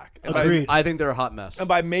step back. Agreed. I think they're a hot mess. And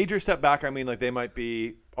by major step back, I mean like they might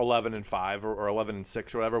be 11-5 or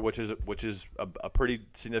 11-6 or whatever, which is a pretty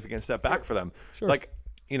significant step back for them. Sure. Like,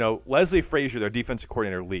 Leslie Frazier, their defensive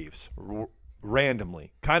coordinator, leaves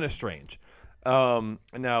randomly, kind of strange. And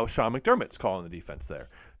now Sean McDermott's calling the defense there.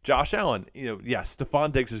 Josh Allen, yes,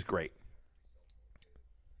 Stephon Diggs is great.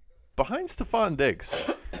 Behind Stephon Diggs,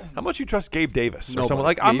 how much you trust Gabe Davis or someone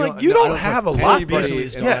like? I'm like, you don't have a lot, buddy.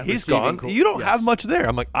 Yeah, he's gone. You don't have much there.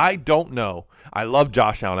 I'm like, I don't know. I love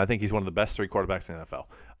Josh Allen. I think he's one of the best 3 quarterbacks in the NFL.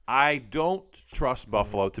 I don't trust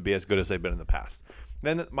Buffalo to be as good as they've been in the past.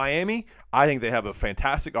 Then Miami, I think they have a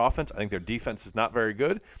fantastic offense. I think their defense is not very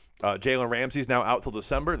good. Jalen Ramsey's now out till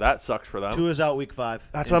December. That sucks for them. Tua's out week 5.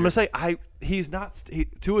 That's what I'm going to say.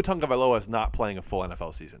 Tua Tagovailoa is not playing a full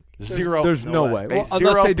NFL season. Zero. There's no way. Well, A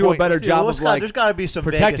unless they do a better job of there's got to be some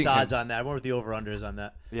protecting Vegas odds him. on that. I wonder what the over/under is on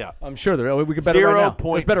that. Yeah. I'm sure we could bet it right now.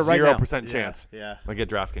 0.0% chance. Yeah. I get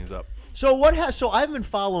DraftKings up. So So I've been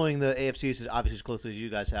following the AFC obviously as closely as you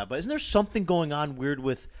guys have, but isn't there something going on weird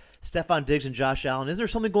with Stephon Diggs and Josh Allen? Is there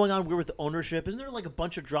something going on weird with the ownership? Isn't there like a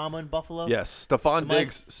bunch of drama in Buffalo? Yes. Stephon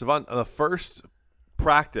Diggs, the first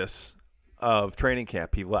practice of training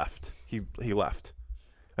camp, he left. He left.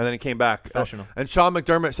 And then he came back. Professional. And Sean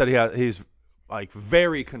McDermott said he's like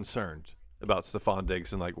very concerned about Stephon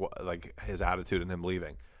Diggs and like his attitude and him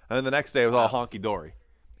leaving. And then the next day it was all honky-dory.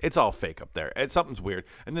 It's all fake up there. Something's weird.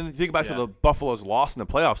 And then you think back to the Buffalo's loss in the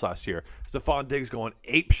playoffs last year. Stephon Diggs going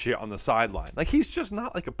ape shit on the sideline. Like, he's just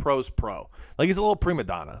not like a pro's pro. Like, he's a little prima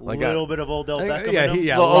donna. Like a little bit of Odell Beckham.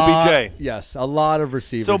 little OBJ. Yes, a lot of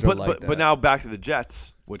receivers But now back to the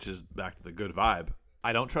Jets, which is back to the good vibe.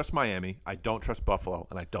 I don't trust Miami. I don't trust Buffalo.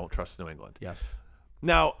 And I don't trust New England. Yes.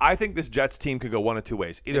 Now, I think this Jets team could go one of two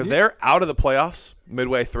ways. Either they're out of the playoffs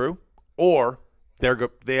midway through, or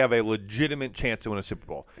they have a legitimate chance to win a Super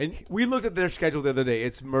Bowl. And we looked at their schedule the other day.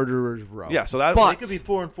 It's murderer's row. Yeah, so they could be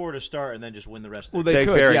 4-4 to start and then just win the rest of Well, the they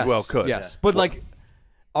could, very yes. well could. Yes. But,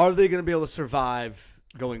 are they going to be able to survive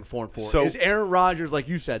going 4-4? So, is Aaron Rodgers, like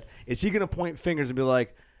you said, is he going to point fingers and be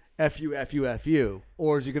like, F you, F you, F you?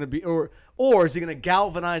 Or is he going to be or is he going to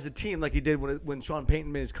galvanize a team like he did when Sean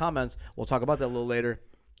Payton made his comments? We'll talk about that a little later.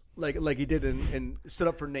 Like he did and stood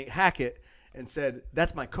up for Nate Hackett and said,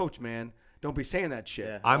 "That's my coach, man. Don't be saying that shit."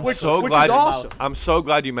 Yeah. I'm which so is glad. awesome. I'm so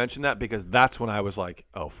glad you mentioned that because that's when I was like,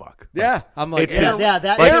 "Oh fuck." Yeah, I'm like, it's his, Aaron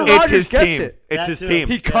it's Rodgers his gets team. it. It's That his too. team.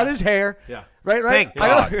 He cut his hair. Yeah. Right. Thank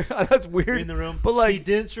I know. That's weird. in the room. But he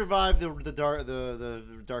didn't survive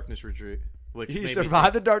the darkness retreat. Which he made me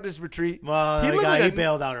survived the darkness retreat. Well, he looked like he an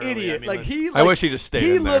bailed out early. idiot. I mean, I wish he just stayed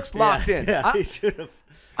He in there. looks locked in. Yeah, he should have.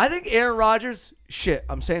 I think Aaron Rodgers. Shit,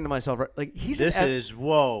 I'm saying to myself, right? Like he's. This an is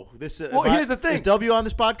whoa. This. Well, here's the thing. Is W on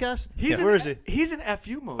this podcast? Where is he? He's in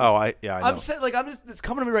FU mode. Oh, I know. I'm saying, it's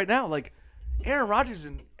coming to me right now. Like Aaron Rodgers is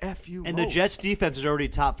in FU And mode. the Jets defense is already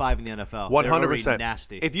top 5 in the NFL. 100%.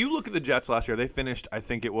 Nasty. If you look at the Jets last year, they finished. I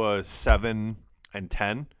think it was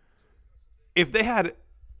 7-10. If they had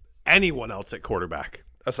anyone else at quarterback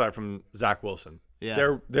aside from Zach Wilson,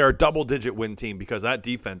 they're a double-digit win team because that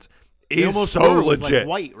defense is so legit. Like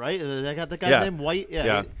White, right? They got the guy's name White.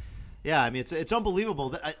 Yeah. Yeah, I mean it's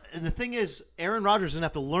unbelievable. And the thing is, Aaron Rodgers doesn't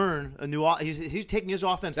have to learn a new. He's taking his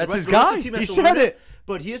offense. That's his the rest of guy. the team has He to said learn it.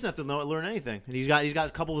 But he doesn't have to learn anything. And he's got a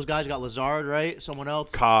couple of his guys. He's got Lazard, right? Someone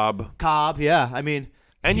else. Cobb. Yeah. I mean,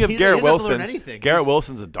 and you have he Garrett doesn't have to Wilson. learn anything. Garrett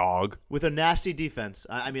Wilson's a dog. With a nasty defense.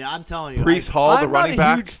 I mean, I'm telling you. Brees Hall, the running I'm back.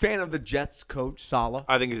 not a huge fan of the Jets coach Saleh,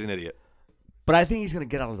 I think he's an idiot. but I think he's going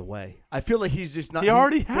to get out of the way. I feel like he's just not. He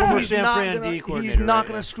already has. Former He's San not Fran gonna- D He's coordinator, not right?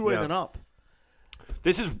 going to screw Yeah. anything up.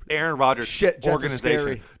 This is Aaron Rodgers' Shit, Jets are organization.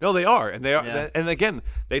 scary. No, they are, and they are. Yeah. And again,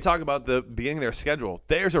 they talk about the beginning of their schedule.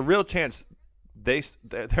 There's a real chance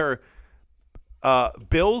they're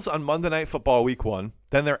Bills on Monday Night Football Week 1.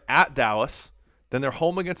 Then they're at Dallas. Then they're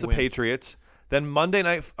home against the Patriots. Then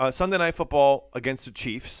Sunday night football against the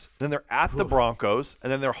Chiefs. Then they're at the Broncos,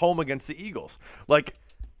 and then they're home against the Eagles. Like,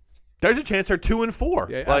 there's a chance they're 2-4.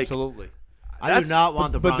 Yeah, like, absolutely. I do not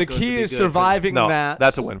want the Broncos But the key to be is good, surviving No, that.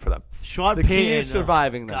 that's a win for them. Sean The Payton, key is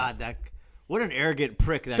surviving that. God, what an arrogant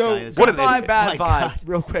prick that So guy is. goodbye, bad My vibe. God.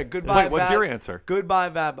 Real quick, goodbye. Wait, what's bad, your answer? Goodbye,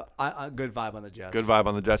 bad. Good vibe on the Jets. Good vibe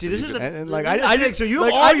on the Jets. See, this is And like this is I the thing. just So you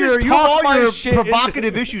like, have I all your just talk my shit into-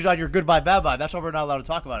 provocative issues on your goodbye bad vibe. That's why we're not allowed to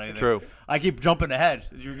talk about anything. True. I keep jumping ahead.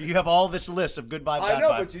 You have all this list of goodbye I bad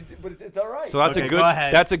know, vibe. but it's all right. So that's Okay, a good. go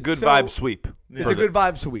ahead. That's a good So- vibe sweep. It's a good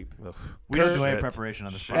vibe sweep. We don't do any Shit. preparation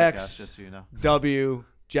on this podcast, X. just so you know. W.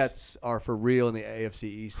 Jets are for real in the AFC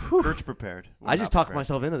East. Kurt's prepared. I just talked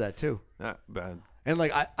myself into that too. Not bad. And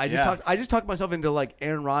like I just talked myself into like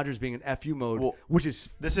Aaron Rodgers being in FU mode, Well, which is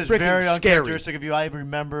This is freaking very scary. uncharacteristic of you. I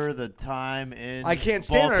remember the time in I can't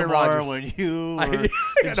stand Aaron Baltimore Rodgers. when you were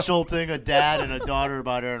insulting a dad and a daughter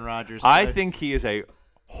about Aaron Rodgers. I think he is a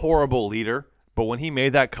horrible leader. But when he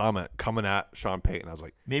made that comment coming at Sean Payton, I was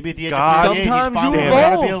like, maybe at the age God, of 38, he's sometimes finally you going to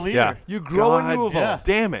evolve. be a leader. yeah, You grow and you God evolve.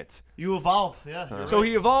 Damn it. You evolve. Yeah. you're So right.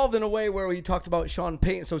 he evolved in a way where he talked about Sean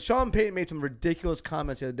Payton. So Sean Payton made some ridiculous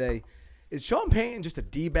comments the other day. Is Sean Payton just a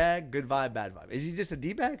D-bag? Good vibe, bad vibe. Is he just a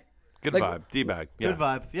D-bag? Good Like- vibe. D-bag. Yeah. Good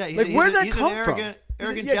vibe. Yeah. He's, Like, he's where'd a, that he's come an from? arrogant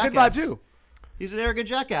Yeah, good jackass. vibe too. He's an arrogant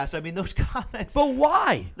jackass. I mean, those comments. But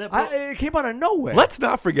why? It came out of nowhere. Let's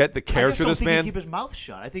not forget the I just character of don't this think man. he keep his mouth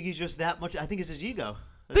shut. I think he's just that much. I think it's his ego.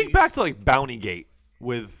 Think back to like Bountygate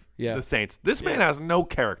with Yeah. the Saints. This man has no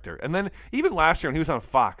character. And then even last year when he was on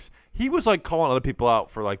Fox, he was like calling other people out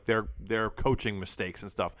for like their coaching mistakes and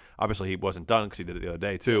stuff. Obviously he wasn't done because he did it the other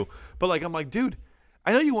day too. But like I'm like, dude,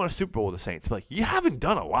 I know you won a Super Bowl with the Saints, but like you haven't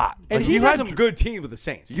done a lot. and Like, he you had had some good teams with the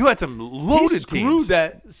Saints. You had some loaded he screwed teams.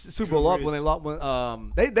 that Super Bowl up when they lost. When,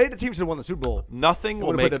 the team should have won the Super Bowl. Nothing It will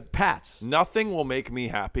would have make been the Pats. nothing will make me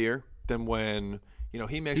happier than when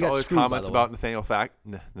he makes He got all his screwed, by comments the way.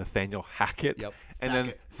 about Nathaniel Hackett, Yep. and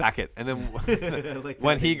then Thackett, and then Like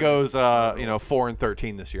when that. he goes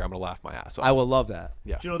 4-13 this year, I'm gonna laugh my ass off. I will love that.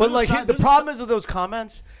 Yeah. You know, But there's a like side- the there's a problem is with those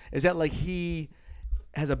comments is that like he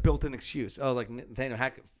has a built-in excuse. Oh, like Nathaniel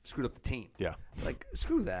Hackett screwed up the team. Yeah. It's like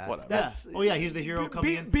screw that. Whatever. That's Oh yeah, he's the hero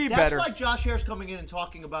coming in. Be That's better. like Josh Harris coming in and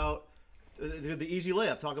talking about the easy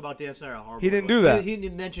layup. Talk about Dan Snyder. how horrible He didn't it was. do that. He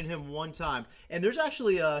didn't mention him one time. And there's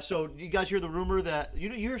actually so you guys hear the rumor that you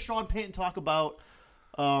hear Sean Payton talk about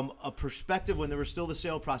a prospective when there was still the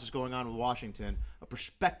sale process going on with Washington. A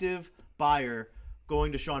prospective buyer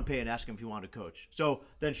going to Sean Payton asking if he wanted to coach. So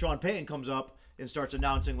then Sean Payton comes up and starts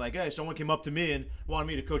announcing like, hey, someone came up to me and wanted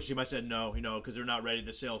me to coach the team. I said no, because they're not ready.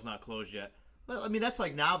 The sale's not closed yet. Well, I mean, that's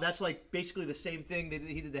like basically the same thing that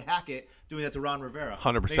he did to Hackett, doing that to Ron Rivera.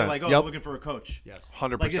 100%. Making like, oh, Yep. I'm looking for a coach. Yes.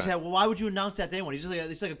 100%. Like, well, why would you announce that day one? He's just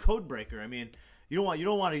it's like a code breaker. I mean, you don't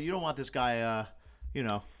want this guy,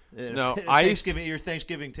 No, your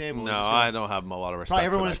Thanksgiving table. No, I don't have a lot of respect. Probably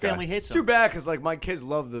everyone for in his that guy. family hates It's too him. bad because like my kids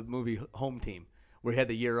love the movie Home Team where he had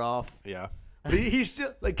the year off. Yeah. But he's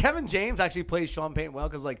still like Kevin James actually plays Sean Payton well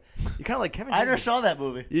because like you kind of like Kevin. I James. never saw that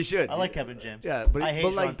movie. You should. I like Kevin James. Yeah, but I hate but,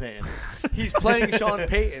 Sean like, Payton. He's playing Sean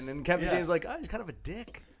Payton, and Kevin Yeah. James like, oh, he's kind of a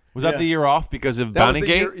dick. Was that Yeah. the year off because of That was the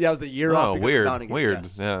year, Bountygate? yeah, it was the year off. Oh, because weird. of Bountygate, Weird.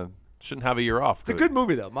 yes. Yeah. Shouldn't have a year off. It's a good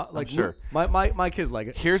movie though. sure. My kids like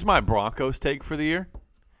it. Here's my Broncos take for the year.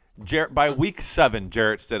 By week 7,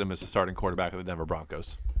 Jarrett Stidham is the starting quarterback of the Denver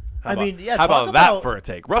Broncos. How about talk that for a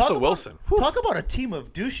take? Russell Wilson. Talk about a team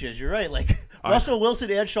of douches. You're right. Like Russell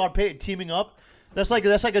Wilson and Sean Payton teaming up. That's like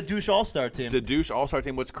a douche all-star team. The douche all-star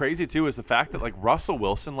team. What's crazy too is the fact that like Russell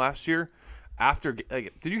Wilson last year, after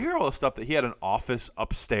like, did you hear all the stuff that he had an office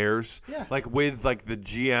upstairs, Yeah. like with like the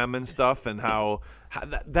GM and stuff, and how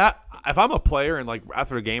that if I'm a player and like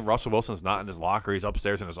after the game, Russell Wilson's not in his locker, he's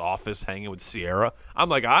upstairs in his office hanging with Sierra. I'm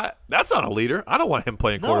like, that's not a leader. I don't want him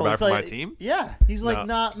playing quarterback it's for like, my team. Yeah, he's like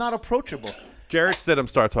No. not approachable. Jarrett Stidham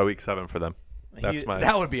starts by week 7 for them. That's my.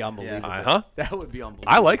 That would be unbelievable. Huh? That would be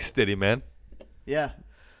unbelievable. I like Stiddy, man. Yeah,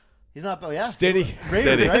 he's not. Yeah, Steady.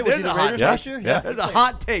 Raiders, right? Was he There's the a hot- Raiders yeah, last year? yeah. There's a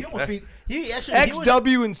hot take. He almost beat. He actually. he was-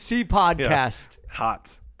 XW and C podcast.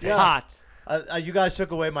 Hot. Yeah. Hot. You guys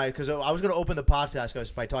took away because I was going to open the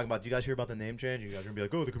podcast by talking about. Do you guys hear about the name change? You guys are going to be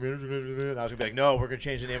like, oh, the Commanders. And I was going to be like, no, we're going to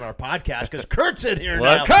change the name of our podcast because Kurt's in here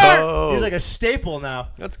Let's now. go. He's like a staple now.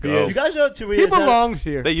 Let's go. You guys know too. He belongs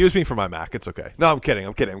here. They use me for my Mac. It's okay. No, I'm kidding.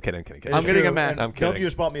 I'm kidding. I'm getting a Mac. I'm kidding. W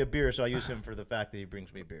just bought me a beer, so I use him for the fact that he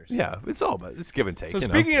brings me beers. Yeah, it's all about it's give and take. So you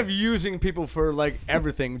know? speaking of using people for like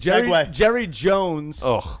everything, Segue. Jerry Jones.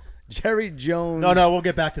 Ugh. Jerry Jones. No, we'll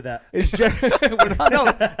get back to that. Is Jerry?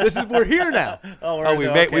 We're here now. We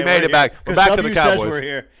made it back. We're back to the Cowboys. Says we're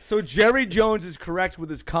here. So Jerry Jones is correct with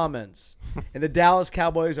his comments, and the Dallas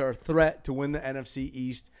Cowboys are a threat to win the NFC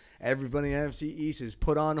East. Everybody in the NFC East is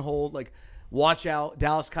put on hold. Like, watch out,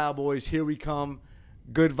 Dallas Cowboys. Here we come.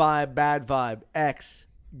 Good vibe, bad vibe. X,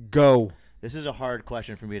 go. This is a hard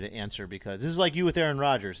question for me to answer because this is like you with Aaron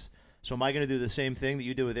Rodgers. So am I going to do the same thing that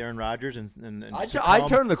you did with Aaron Rodgers and I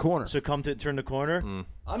turn the corner. Succumb to turn the corner?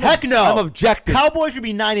 Heck no. I'm objective. Cowboys should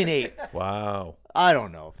be 9-8. Wow. I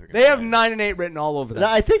don't know if they're going to. They have 9-8 written all over them.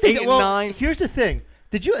 I think they 8-9. Here's the thing.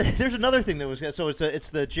 There's another thing that was so it's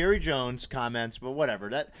the Jerry Jones comments, but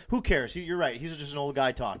whatever. Who cares? You're right. He's just an old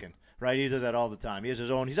guy talking, right? He does that all the time. He has his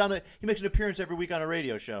own. He makes an appearance every week on a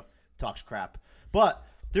radio show. Talks crap. But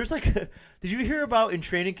there's did you hear about in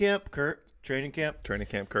training camp, Kurt? Training camp,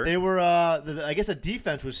 Kurt. They were, I guess, a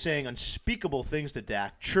defense was saying unspeakable things to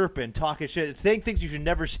Dak, chirping, talking shit, saying things you should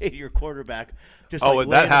never say to your quarterback. Just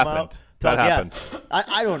that happened. That happened.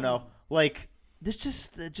 I don't know. Like this,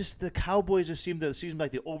 just the Cowboys just seem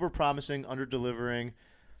like the overpromising, under-delivering.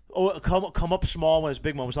 Oh, come up small when it's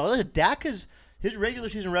big moments. Dak his regular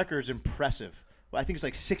season record is impressive. I think it's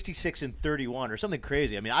like 66-31 or something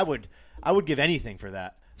crazy. I mean, I would give anything for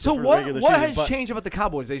that. So what has changed about the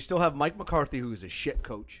Cowboys? They still have Mike McCarthy, who's a shit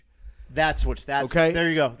coach. That's okay. There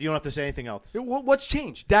you go. You don't have to say anything else. What's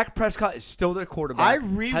changed? Dak Prescott is still their quarterback. I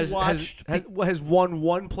rewatched. Has won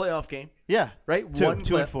one playoff game. Yeah. Right? 2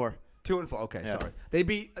 and 4. 2 and 4. Okay, yeah. Sorry. They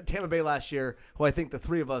beat Tampa Bay last year, who I think the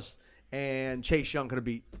three of us and Chase Young could have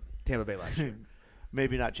beat Tampa Bay last year.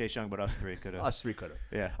 Maybe not Chase Young, but us three could have. Us three could have.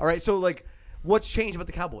 Yeah. All right, so, what's changed about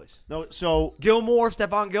the Cowboys? No, so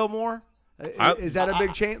Stephon Gilmore? Is that a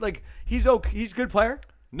big change? He's okay. He's a good player.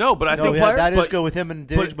 No, but I think that is good with him and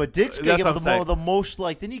Diggs. But Diggs gave up the most.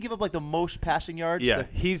 Didn't he give up the most passing yards? Yeah,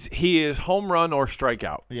 he is home run or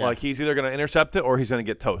strikeout. Yeah. He's either going to intercept it or he's going to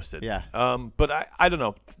get toasted. Yeah. But I don't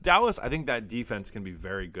know. Dallas, I think that defense can be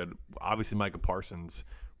very good. Obviously, Micah Parsons,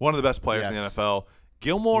 one of the best players in the NFL.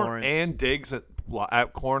 Gilmore Lawrence. And Diggs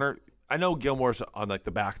at corner. I know Gilmore's on the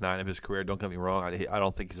back nine of his career. Don't get me wrong. I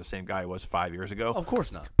don't think he's the same guy he was 5 years ago. Of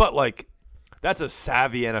course not. But that's a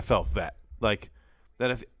savvy NFL vet.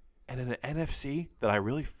 And in an NFC that I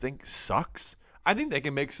really think sucks, I think they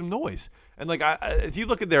can make some noise. And if you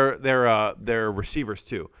look at their receivers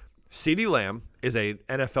too, CeeDee Lamb is a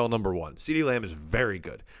NFL number 1. CeeDee Lamb is very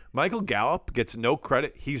good. Michael Gallup gets no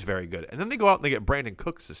credit. He's very good. And then they go out and they get Brandon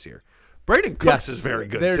Cooks this year. Brandon Cooks is very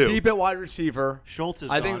good They're too. Deep at wide receiver. Schultz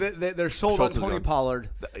is I gone. think they're sold on Tony Pollard.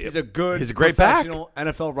 He's a great back.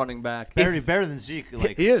 NFL running back. Better than Zeke.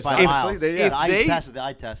 He is. By miles. He passes the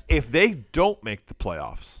eye test. If they don't make the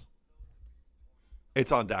playoffs,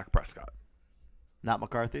 it's on Dak Prescott. Not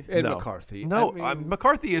McCarthy? McCarthy. No,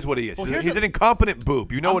 McCarthy is what he is. Well, he's an incompetent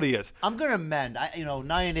boob. You know what he is. I'm going to mend.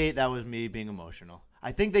 9-8, that was me being emotional.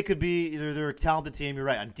 I think they could be either they're a talented team. You're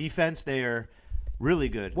right. On defense, they are really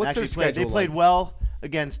good. What's their schedule? They played well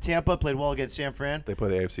against Tampa, played well against San Fran. They play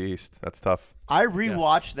the AFC East. That's tough. I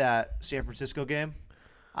rewatched that San Francisco game.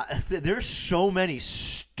 There's so many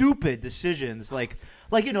stupid decisions.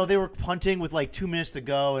 They were punting with 2 minutes to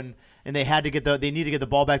go, and they had to they need to get the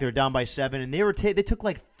ball back. They were down by 7, and they took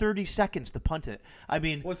 30 seconds to punt it. I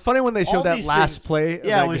mean, it's funny when they showed that last play.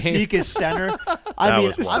 Yeah, when Zeke is center.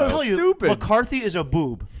 I'm telling you, stupid. McCarthy is a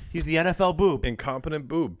boob. He's the NFL boob. Incompetent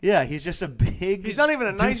boob. Yeah, he's just a big. He's not even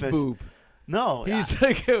a nice doofus. boob. No,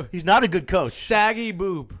 he's not a good coach. Saggy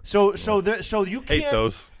boob. So you can't hate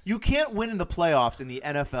those. You can't win in the playoffs in the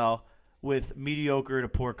NFL with mediocre to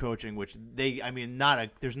poor coaching, which there's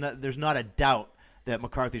not a doubt that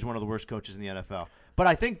McCarthy's one of the worst coaches in the NFL. But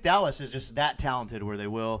I think Dallas is just that talented where they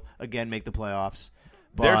will again make the playoffs.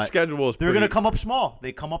 But their schedule is they're going to come up small.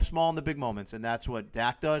 They come up small in the big moments, and that's what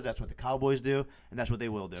Dak does. That's what the Cowboys do, and that's what they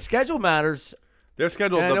will do. Schedule matters. Their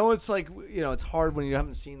schedule. And I know it's it's hard when you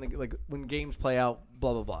haven't seen when games play out,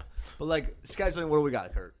 blah blah blah. But scheduling, what do we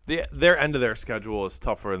got, Kurt? Their end of their schedule is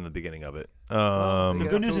tougher than the beginning of it. The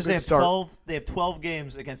good news is they have 12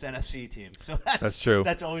 games against NFC teams, so that's true.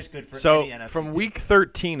 That's always good for any NFC from team. week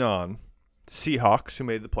 13 on, Seahawks, who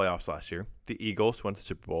made the playoffs last year, the Eagles, who went to the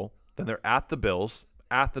Super Bowl. Then they're at the Bills,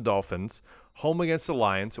 at the Dolphins, home against the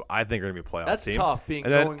Lions, who I think are going to be a playoff team. That's tough. And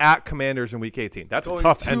then at Commanders in week 18. That's a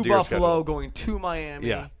tough end to your schedule. Buffalo, going to Miami.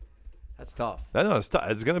 Yeah. That's tough. No, it's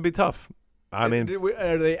tough. It's going to be tough. Are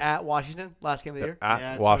they at Washington last game of the year?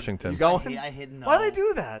 At Washington. You going? Why do they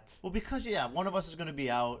do that? Well, because one of us is going to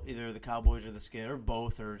be out, either the Cowboys or the Skins, or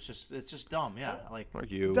both, or it's just dumb. Yeah, Or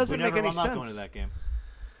you. Doesn't make any I'm sense. not going to that game.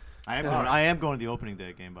 I am going to the opening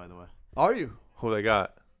day game, by the way. Are you? Who they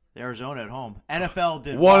got? Arizona at home. NFL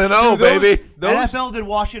did 1-0, baby. NFL did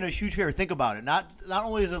Washington a huge favor. Think about it. Not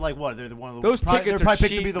only is it like what they're one of the Those tickets they're are probably picked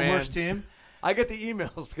to cheap, be the man. worst team. I get the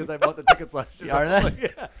emails because I bought the tickets last year. Are they?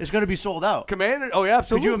 Yeah. It's going to be sold out. Commander? Oh yeah,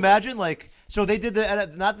 absolutely. Could you imagine? So they did the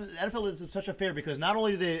NFL is such a favor because not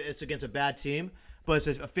only it's against a bad team, but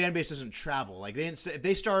it's a fan base doesn't travel. Like if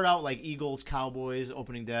they start out like Eagles, Cowboys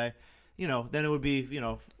opening day, then it would be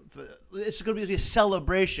it's going to be a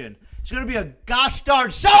celebration. It's going to be a gosh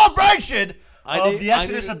darn celebration of the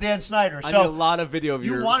exodus of Dan Snyder. I need a lot of video of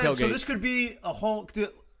your tailgate. So this could be a home.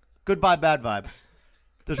 Goodbye, bad vibe.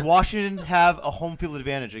 Does Washington have a home field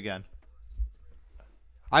advantage again?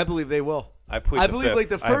 I believe they will. I believe like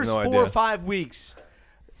the first 4 or 5 weeks.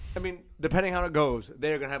 I mean, depending how it goes,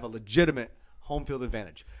 they are going to have a legitimate home field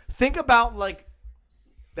advantage. Think about like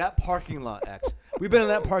that parking lot, X. We've been in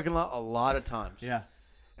that parking lot a lot of times. Yeah.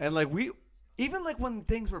 And like even like when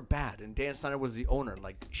things were bad and Dan Snyder was the owner,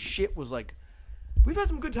 like shit was like, we've had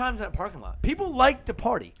some good times in that parking lot. People like to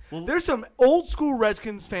party. Well, there's some old school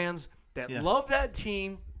Redskins fans that love that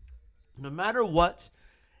team no matter what,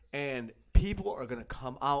 and people are going to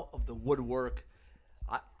come out of the woodwork.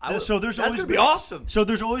 That's going to be awesome. So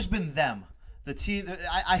there's always been them. The team,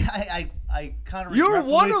 I kind of You're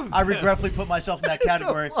one of them. I regretfully put myself in that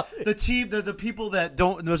category. The team, the people that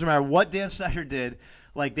don't, it doesn't matter what Dan Snyder did,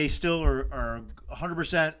 like they still are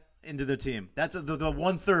 100% into the team. That's the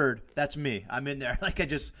 1/3. That's me. I'm in there.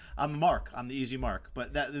 I'm the mark. I'm the easy mark.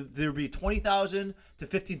 But there'd be 20,000 to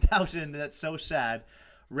 15,000. That's so sad.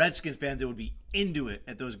 Redskins fans that would be into it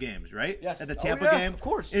at those games, right? Yes. At the Tampa game, of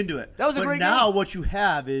course, into it. That was a great game. But now what you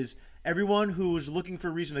have is everyone who was looking for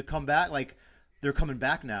a reason to come back, like they're coming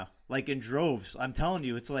back now, like in droves. I'm telling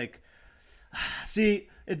you, it's like, see,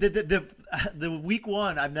 the week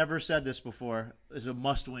one. I've never said this before. Is a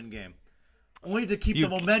must-win game, only to keep the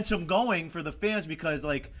momentum going for the fans because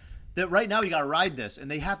like. That right now you got to ride this, and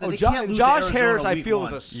they have to. They can't lose Josh to Harris, I week feel, one.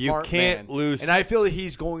 is a smart man. You can't lose, and I feel that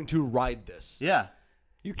he's going to ride this. Yeah,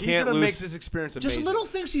 he's going to make this experience amazing. Just little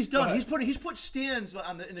things he's done. He's put stands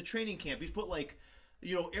in the training camp. He's put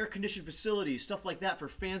air conditioned facilities, stuff like that for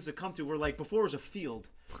fans to come to. Where like before it was a field.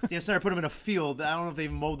 Dan Snyder put him in a field. I don't know if they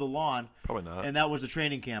even mowed the lawn. Probably not. And that was the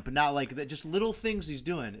training camp. And now like that, just little things he's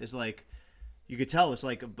doing is like. You could tell it's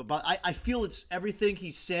like, but I feel it's everything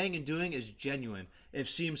he's saying and doing is genuine. It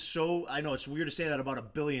seems so. I know it's weird to say that about a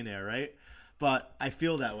billionaire, right? But I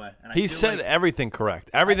feel that way. And he said everything correct.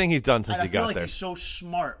 Everything he's done since he got there. He's so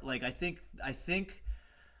smart. Like I think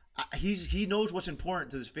he knows what's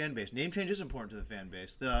important to this fan base. Name change is important to the fan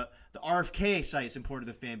base. The RFK site is important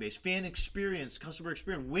to the fan base. Fan experience, customer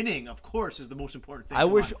experience, winning, of course, is the most important thing. I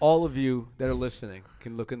wish all of you that are listening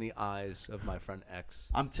can look in the eyes of my friend X.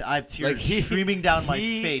 I have tears streaming down my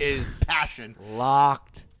face. Is passion.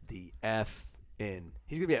 Locked the F in.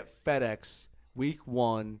 He's gonna be at FedEx Week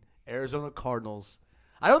 1, Arizona Cardinals.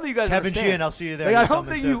 I don't think you guys Kevin understand. Sheehan, I'll see you there. I don't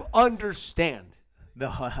think you understand.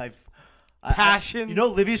 No, Passion.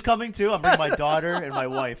 Livy's coming too. I'm bringing my daughter and my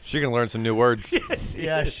wife. She can learn some new words.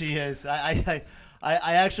 Yes, she is. I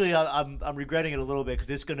actually I'm regretting it a little bit because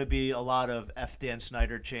it's going to be a lot of F Dan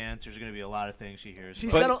Snyder chants. There's going to be a lot of things she hears.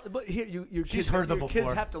 But here, she's heard them before.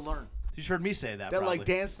 Kids have to learn. She's heard me say that. That probably. like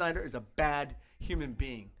Dan Snyder is a bad human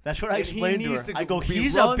being. That's what I explained to her. I go,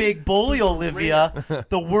 he's a a big bully, Olivia.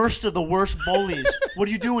 The worst of the worst bullies. What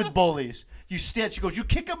do you do with bullies? You stand. She goes, you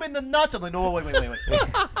kick him in the nuts. I'm like, no, wait.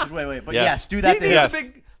 Just wait. But yes, do that to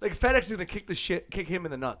him. Like FedEx is gonna kick him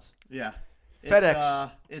in the nuts. Yeah.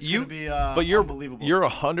 FedEx. It's gonna be but you're unbelievable. You're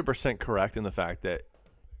 100% correct in the fact that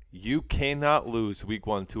you cannot lose Week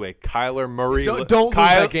 1 to a Kyler Murray. Don't lose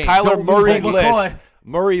that game. Kyler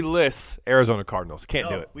Murray-less Arizona Cardinals. Can't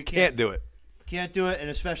do it. We can't do it. Can't do it, and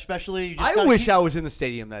especially you just I wish I was in the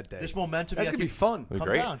stadium that day. This momentum. That's gonna be fun. Come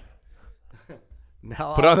great. down.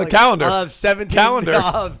 Now put it on the calendar. I'll have 17. Calendar.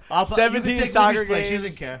 I'll 17 soccer games. She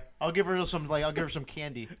doesn't care. I'll give her some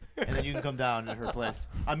candy, and then you can come down at her place.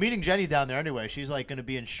 I'm meeting Jenny down there anyway. She's like going to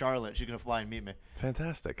be in Charlotte. She's going to fly and meet me.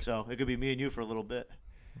 Fantastic. So it could be me and you for a little bit.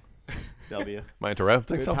 W. Am I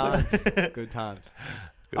interrupting Good something? times. Good times.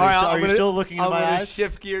 All right, are you still looking in my eyes?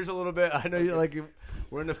 Shift gears a little bit. I know you're like.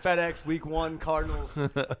 We're in the FedEx Week 1 Cardinals.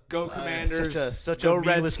 Go Commanders. Such go a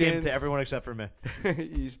meaningless game Redskins. to everyone except for me.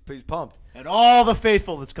 he's pumped. And all the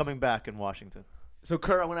faithful that's coming back in Washington. So,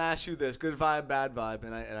 Kurt, I'm going to ask you this. Good vibe, bad vibe.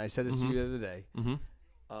 And I said this to you the other day.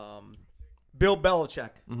 Bill Belichick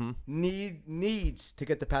needs to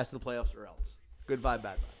get the pass to the playoffs or else. Good vibe,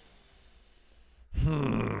 bad vibe.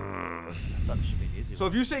 I thought this should be an easy So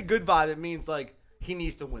if you say good vibe, it means like he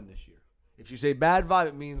needs to win this year. If you say bad vibe,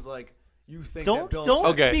 it means like You think Don't that Bill don't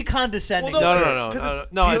Okay. be condescending. Well,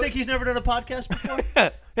 No. Do you think he's never done a podcast before?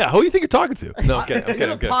 Yeah, who do you think you're talking to? No, I'm kidding. I'm You're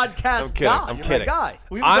kidding. the podcast guy. I'm You're kidding. my guy.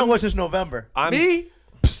 We've done was this November. Me?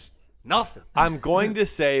 Nothing. I'm going to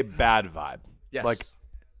say bad vibe. Yes. Like,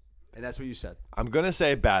 And that's what you said. I'm going to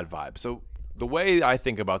say bad vibe. So the way I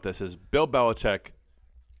think about this is Bill Belichick,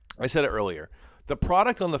 I said it earlier, the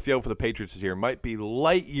product on the field for the Patriots this year might be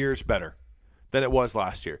light years better than it was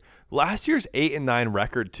last year. Last year's 8-9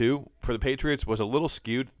 record, too, for the Patriots was a little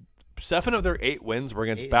skewed. 7 of their 8 wins were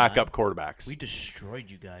against 8-9. backup quarterbacks. We destroyed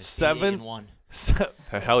you guys. 7-1.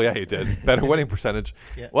 Hell yeah, you did. Better winning percentage.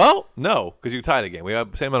 Yeah. Well, no, because you tied a game. We have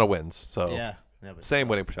the same amount of wins. So Yeah. But same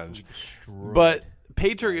winning percentage. we destroyed. But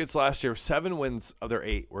Patriots last year, 7 wins of their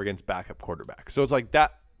 8 were against backup quarterbacks. So it's like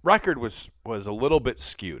that record was a little bit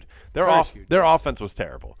skewed. Their offense was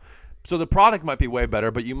terrible. So the product might be way better,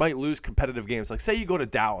 but you might lose competitive games. Like say you go to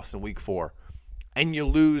Dallas in week 4 and you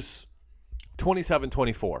lose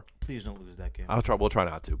 27-24. Please don't lose that game. We'll try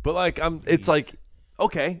not to. But like it's like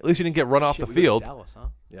okay, at least you didn't get run off the we go to field. Dallas, huh?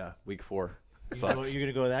 Yeah, week 4. You're going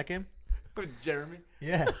to go to that game? Jeremy.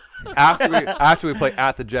 Yeah. after we play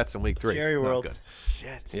at the Jets in week 3. Jerry Not World. good.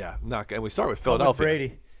 Shit. Yeah, not good. And we start with Come with Philadelphia.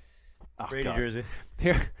 Brady. Oh, Brady God. jersey.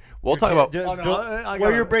 Here, we'll talk about. Oh, no, I Wear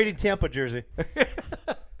gotta- your Brady Tampa jersey.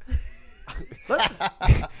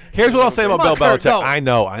 Here's what I'll say about Come Bill on, Kurt, Belichick. go.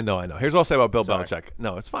 I know. Here's what I'll say about Bill Sorry. Belichick.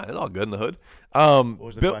 No, it's fine. It's all good in the hood. What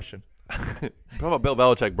was the question? Talk about Bill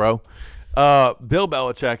Belichick, bro. Bill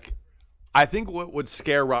Belichick, I think what would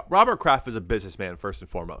scare Robert Kraft is a businessman first and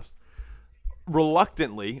foremost.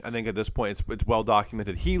 Reluctantly, I think at this point it's well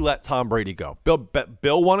documented. He let Tom Brady go.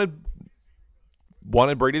 Bill wanted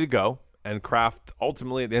Brady to go, and Kraft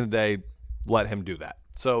ultimately at the end of the day let him do that.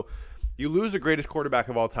 So you lose the greatest quarterback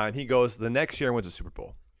of all time. He goes the next year and wins a Super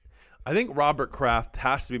Bowl. I think Robert Kraft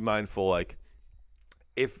has to be mindful, like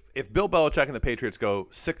if Bill Belichick and the Patriots go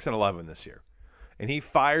 6-11 this year, and he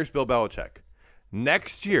fires Bill Belichick,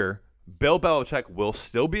 next year Bill Belichick will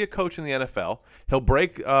still be a coach in the NFL. He'll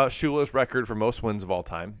break Shula's record for most wins of all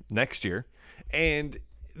time next year, and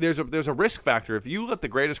there's a risk factor if you let the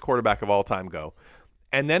greatest quarterback of all time go,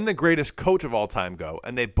 and then the greatest coach of all time go,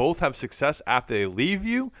 and they both have success after they leave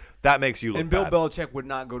you. That makes you look And Bill bad. Belichick would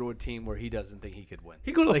not go to a team where he doesn't think he could win.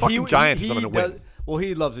 He'd go to the fucking Giants or something to win. Well,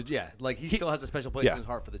 he loves it. Yeah, like he still has a special place in his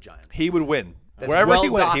heart for the Giants. He would win. That's Wherever well he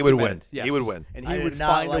went, he would win. documented. Yes. He would win. And I he did would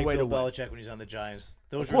not find like a way Bill to win. Belichick when he's on the Giants.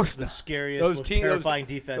 Those Of were course the not. scariest, Those most teams, terrifying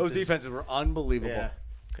defenses. Those defenses were unbelievable. Yeah.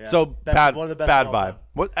 Yeah. So Best- one of the best bad of all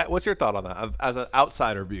vibe. time. What's your thought on that as an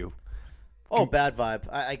outsider view? Oh, bad vibe.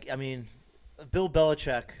 I mean, Bill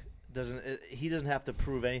Belichick doesn't have to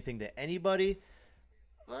prove anything to anybody.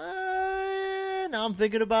 Now I'm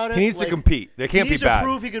thinking about it. He needs to compete. They can't he be needs bad. to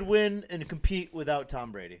prove he could win and compete without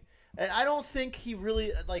Tom Brady. And I don't think he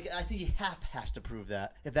really I think he has to prove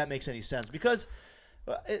that, if that makes any sense, because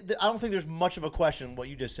I don't think there's much of a question what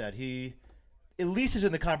you just said. He at least is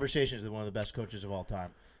in the conversations as one of the best coaches of all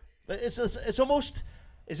time. But it's almost,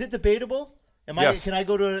 is it debatable? Yes. Can I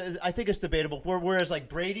go to? I think it's debatable. Whereas like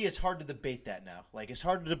Brady, it's hard to debate that now. Like it's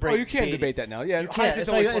hard to debate. Oh, you can't Brady. debate that now. Yeah, You can't. hindsight's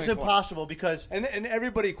always It's 20/20. impossible because And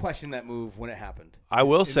everybody questioned that move when it happened. I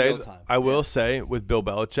will in say, real time. say with Bill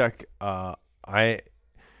Belichick,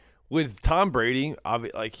 with Tom Brady,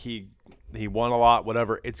 like he won a lot,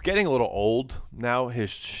 whatever. It's getting a little old now.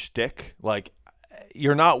 His shtick, like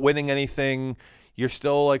you're not winning anything. You're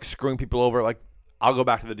still like screwing people over. Like I'll go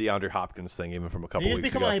back to the DeAndre Hopkins thing, even from a couple did he weeks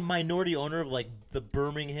just become ago. a minority owner of like the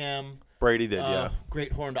Birmingham Brady did, yeah.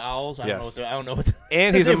 Great Horned Owls? I Yes. don't know what the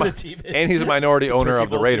And the he's name a of the team is. and he's a minority The owner Turkey of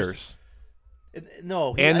the Vultures. Raiders.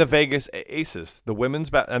 No, And the Vegas Aces, the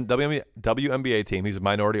women's WNBA team, he's a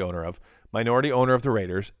minority owner of the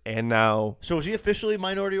Raiders, and now So is he officially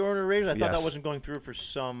minority owner of Raiders? I thought Yes. that wasn't going through for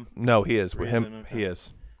some. no, he is with him. Reason, okay. He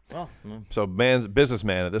is Well, so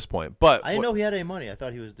businessman at this point. But I didn't know he had any money. I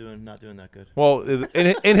thought he was not doing that good. well,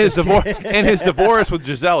 in his divorce with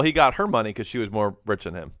Giselle, he got her money because she was more rich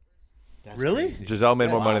than him. That's Really? crazy. Giselle made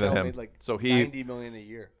Yeah, more money than Giselle him, made like so $90 million a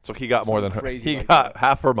year. he got more than her. Something crazy He like got that.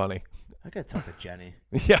 half her money. I gotta talk to Jenny.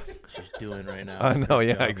 Yeah, What she's doing right now. I know.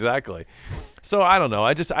 Yeah, exactly. So I don't know.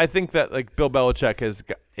 I think that like Bill Belichick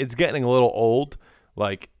it's getting a little old.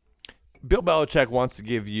 Like Bill Belichick wants to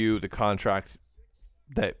give you the contract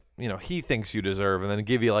that he thinks you deserve, and then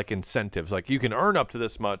give you like incentives. Like you can earn up to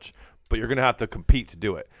this much, but you're gonna have to compete to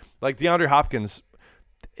do it. Like DeAndre Hopkins,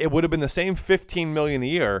 it would have been the same $15 million a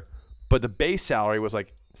year, but the base salary was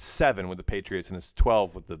like $7 with the Patriots and it's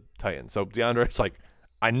 $12 with the Titans. So DeAndre's like,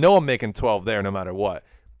 I know I'm making 12 there no matter what.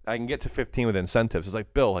 I can get to 15 with incentives. It's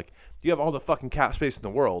like, Bill, like you have all the fucking cap space in the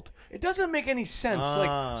world. It doesn't make any sense.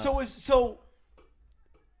 Ah. Like so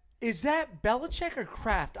Is that Belichick or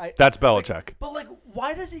Kraft? That's Belichick. But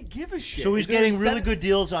why does he give a shit? So he's getting really good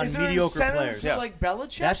deals on mediocre players. Yeah.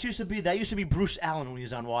 Belichick? That used to be Bruce Allen when he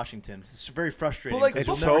was on Washington. It's very frustrating. But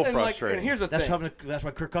it's so frustrating. And here's the thing. That's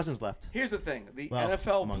why Kirk Cousins left. Here's the thing. The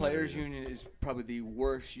NFL Players Union is probably the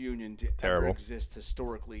worst union to ever exist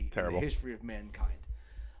historically in the history of mankind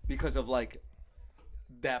because of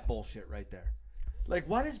that bullshit right there.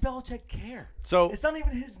 Why does Belichick care? So it's not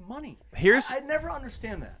even his money. I never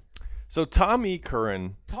understand that. So Tommy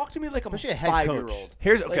Curran. Talk to me like I'm a head 5-year-old.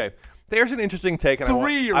 Here's There's an interesting take, and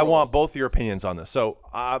I want both your opinions on this. So,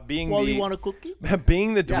 you want a cookie?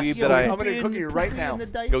 Being the dweeb that I am, I'm gonna a cookie right now.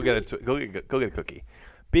 Go get a cookie.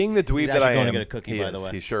 Being the dweeb that I am, going to get a cookie, by the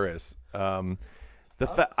way. He sure is.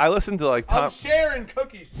 I listened to I'm sharing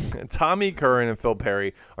cookies. Tommy Curran and Phil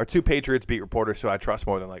Perry are two Patriots beat reporters who I trust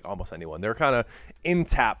more than almost anyone. They're kind of in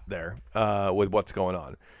tap there with what's going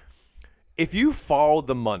on. If you follow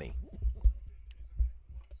the money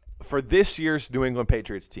for this year's New England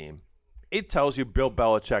Patriots team, it tells you Bill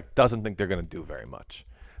Belichick doesn't think they're going to do very much.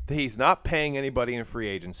 He's not paying anybody in free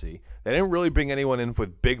agency. They didn't really bring anyone in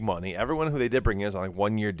with big money. Everyone who they did bring in is on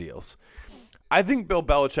 1-year deals. I think Bill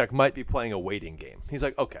Belichick might be playing a waiting game. He's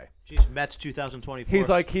okay. Jeez, Mets 2024.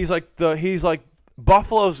 He's like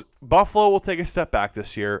Buffalo will take a step back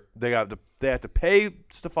this year. They have to pay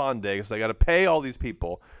Stephon Diggs. They got to pay all these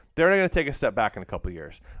people. They're not going to take a step back in a couple of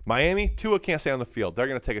years. Miami, Tua can't stay on the field. They're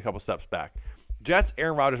going to take a couple steps back. Jets,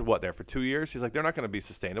 Aaron Rodgers, there for 2 years? He's they're not going to be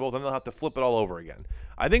sustainable. Then they'll have to flip it all over again.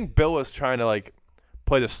 I think Bill is trying to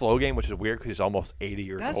play the slow game, which is weird because he's almost 80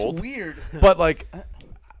 years old. That's weird.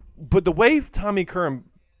 But the way Tommy Curran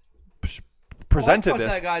presented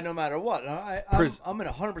this, that guy no matter what. I'm in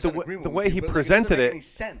 100% agreement. The way with he you, presented it, it, any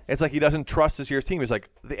sense. it's he doesn't trust this year's team. He's the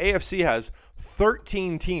AFC has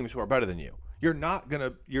 13 teams who are better than you. You're not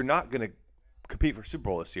gonna compete for Super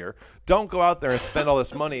Bowl this year. Don't go out there and spend all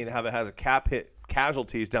this money and have it has a cap hit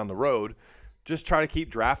casualties down the road. Just try to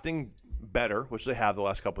keep drafting better, which they have the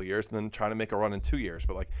last couple of years, and then trying to make a run in 2 years.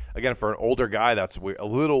 But again, for an older guy, that's weird, a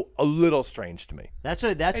little strange to me. That's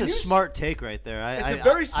a smart take right there. It's a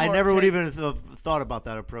very smart I never take. would even have thought about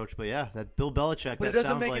that approach. But yeah, that Bill Belichick. But it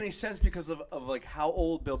doesn't make any sense because of how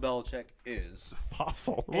old Bill Belichick is.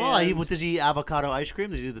 Fossil. Well, does he eat avocado ice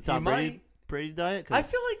cream? Does he do the Tom Brady diet? I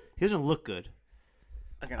feel he doesn't look good.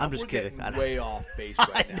 Again, I'm just kidding. Way off base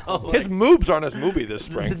right now. His moves aren't as movie this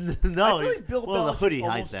spring. No, I feel Bill Belichick the hoodie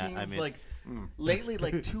hides almost that. Seems lately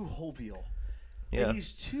too jovial. Yeah.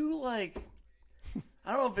 He's too I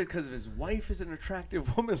don't know if it's because of his wife is an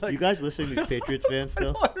attractive woman. You guys listening to Patriots fans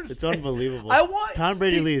still? It's unbelievable. Tom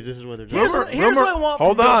Brady leaves. This is what they're doing. Here's what I want from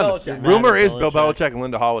Hold Bill on. Belichick. Rumor is Bill Belichick and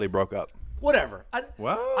Linda Holiday broke up. Whatever. I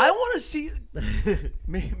want to see.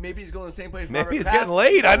 Maybe he's going to the same place. Maybe he's getting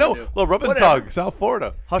laid. I know. Little rub and tug, South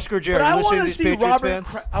Florida. Husker Jerry, I listening want to to see these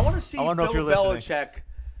Patriots fans? I want to see know if you're Bill listening. Belichick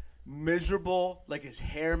miserable, his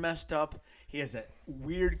hair messed up. He has that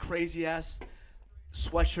weird, crazy ass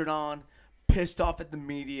sweatshirt on, pissed off at the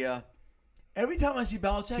media. Every time I see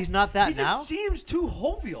Belichick, he's not that he now. He just seems too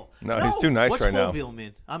jovial. No, he's too nice right now. What's jovial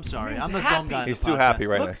mean? I'm sorry, I'm the happy. dumb guy. He's too happy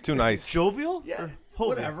right now. He's too nice. Jovial? Yeah, Jovial?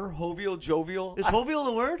 whatever. Jovial. Is jovial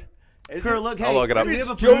a word? I'll look it up. We have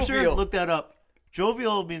a producer. producer. Look that up.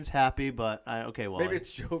 Jovial means happy, but maybe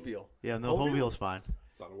it's jovial. Yeah, no, jovial's fine.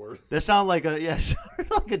 It's not a word. That sounds like a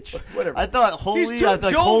whatever. I thought holy. He's too I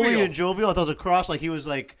thought holy jovial. and jovial. I thought it was a cross. He was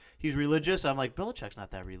he's religious. I'm Belichick's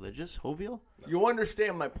not that religious. Jovial. You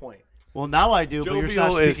understand my point. Well, now I do. But you're not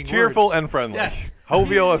Jovial is speaking cheerful words. and friendly. Yes.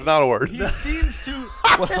 Jovial is not a word. He seems to.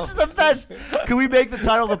 This is the best. Can we make the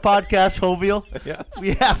title of the podcast Jovial? Yes.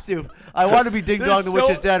 We have to. I want to be Ding Dong the Witch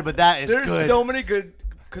is Dead, but that is There's good. so many good.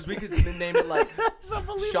 Because we could name it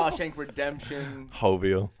Shawshank Redemption.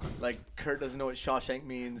 Jovial. Kurt doesn't know what Shawshank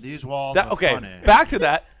means. These walls are funny. Back to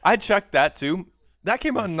that. I checked that too. That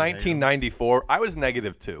came out in 1994. I was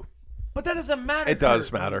 -2. But that doesn't matter. It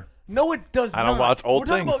does matter. No, it does not. I don't watch old We're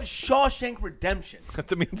talking about things. Shawshank Redemption.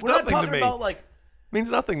 That means We're not nothing to talking me. about means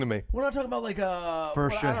nothing to me. We're not talking about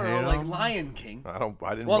First I don't you know, hate 'em. Lion King. I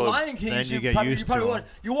didn't Well, really Lion King. Then you get probably, used you probably to watched,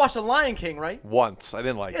 you watched the Lion King, right? once. I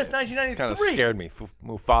didn't like Yes, it. 1993. Kind of scared me.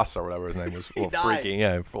 Mufasa or whatever his name was. A little died. freaky.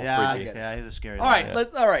 Yeah, full Yeah, freaky. yeah, he's a scary. All right, guy.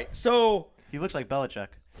 all right. So He looks like Belichick.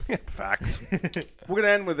 Facts. we're gonna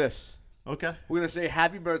end with this. Okay. We're gonna say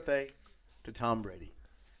happy birthday to Tom Brady.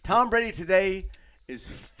 Tom Brady today is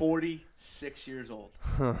 46 years old.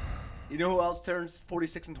 You know who else turns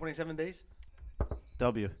 46 in 27 days?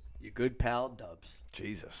 W. Your good pal Dubs.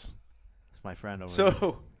 Jesus. That's my friend over there.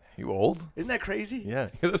 So You old? isn't that crazy? Yeah.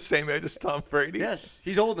 You're the same age as Tom Brady? Yes,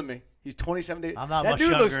 he's older than me. He's 27 days. I'm not that much dude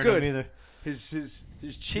younger looks than good. him either.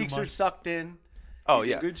 His cheeks are months. sucked in. He's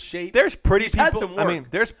yeah. in good shape. There's pretty He's people. had some work. I mean,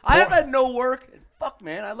 I have had no work. Fuck,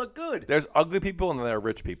 man, I look good. There's ugly people and then there are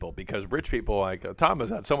rich people because rich people, like Tom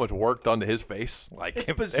has had so much work done to his face. Like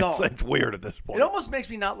It's bizarre. It's weird at this point. It almost makes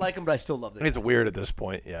me not like him, but I still love it. It's weird at this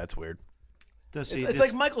point. Yeah, it's weird. It's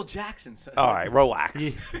like Michael Jackson. All right,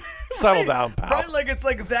 relax. Settle down, pal. Right? Like it's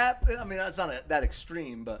like that. I mean, it's not that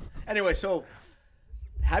extreme, but anyway. So,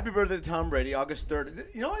 happy birthday to Tom Brady, August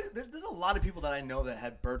 3rd. You know what? There's a lot of people that I know that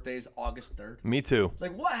had birthdays August 3rd. Me too.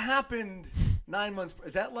 Like, what happened 9 months?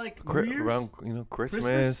 Is that like New Year's? Around,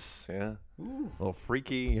 Christmas. Yeah. Ooh. A little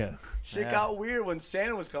freaky. Yeah. Shit got weird when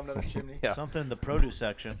Santa was coming down the chimney. Yeah. Something in the produce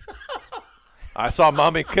section. I saw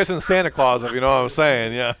mommy kissing Santa Claus, if you know what I'm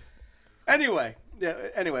saying. Yeah. Anyway,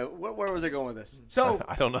 where was I going with this? So,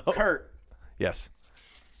 I don't know. Kurt, Yes.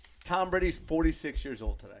 Tom Brady's 46 years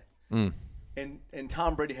old today. Mm. And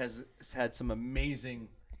Tom Brady has had some amazing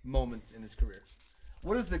moments in his career.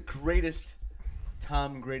 What is the greatest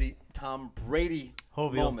Tom Brady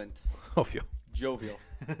Jovial. moment? Jovial.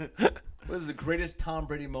 What is the greatest Tom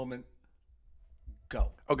Brady moment?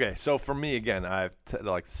 Go. Okay, so for me, again, I've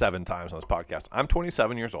like 7 times on this podcast. I'm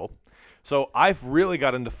 27 years old. So I've really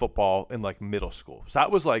got into football in like middle school. So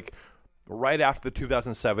that was like right after the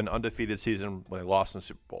 2007 undefeated season when they lost in the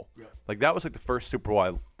Super Bowl. Yeah. Like that was like the first Super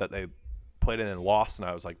Bowl that they played in and lost, and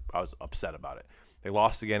I was upset about it. They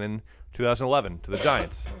lost again in 2011 to the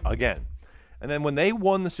Giants again. And then when they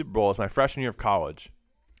won the Super Bowl as my freshman year of college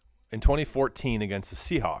in 2014 against the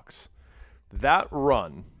Seahawks, that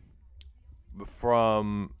run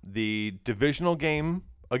from the divisional game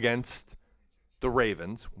against the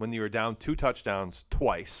Ravens when you were down 2 touchdowns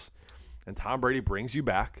twice, and Tom Brady brings you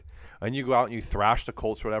back, and you go out and you thrash the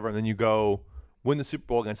Colts or whatever, and then you go win the Super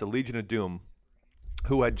Bowl against the Legion of Doom,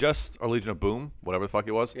 who had or Legion of Boom, whatever the fuck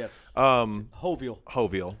it was. Yes.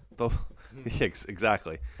 HOVIAL.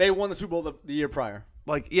 Exactly. They won the Super Bowl the year prior.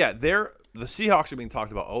 Like, yeah, the Seahawks are being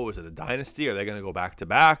talked about. Oh, is it a dynasty? Are they going to go back to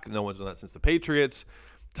back? No one's done that since the Patriots.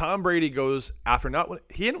 Tom Brady goes after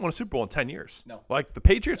he hadn't won a Super Bowl in 10 years. No. Like the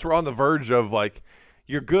Patriots were on the verge of like,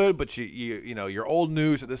 you're good, but you're old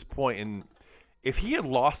news at this point. And if he had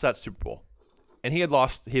lost that Super Bowl and he had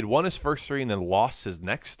won his first 3 and then lost his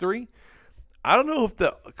next 3, I don't know if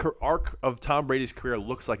the arc of Tom Brady's career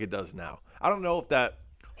looks like it does now. I don't know if that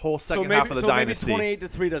whole second half of the dynasty. Maybe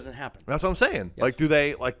 28-3 doesn't happen. That's what I'm saying. Yes. Like, do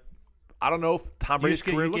they like? I don't know if Tom Brady's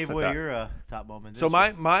career looks like that. You gave away your top moment. So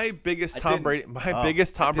my biggest Tom Brady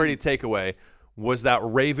takeaway was that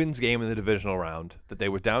Ravens game in the divisional round that they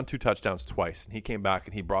were down 2 touchdowns twice, and he came back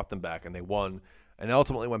and he brought them back and they won and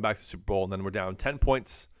ultimately went back to the Super Bowl, and then were down 10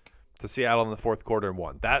 points to Seattle in the fourth quarter and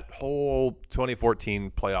won. That whole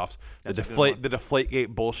 2014 playoffs, the Deflategate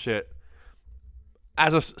bullshit.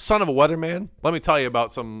 As a son of a weatherman, let me tell you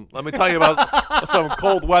about some some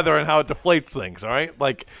cold weather and how it deflates things. All right,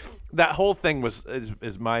 like that whole thing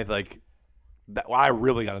is my like. That I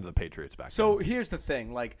really got into the Patriots back. So then. here's the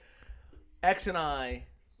thing, like X and I,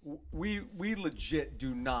 we legit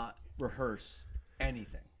do not rehearse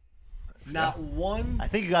anything. Not one. I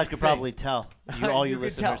think you guys could thing. probably tell. All you can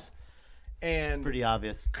listeners. tell. And Pretty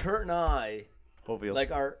obvious. Kurt and I, Jovial.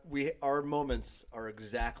 like our moments are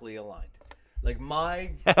exactly aligned. Like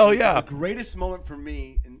Hell yeah. the greatest moment for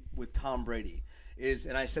me with Tom Brady is,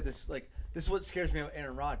 and I said this, like this is what scares me about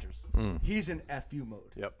Aaron Rodgers. He's in FU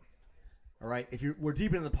mode. Yep. All right, we're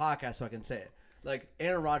deep into the podcast, so I can say it. Like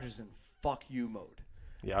Aaron Rodgers in fuck you mode.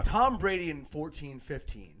 Yeah. Tom Brady in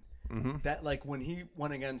 14-15. That like when he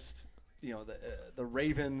went against the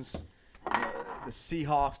Ravens, the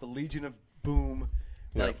Seahawks, the Legion of Boom,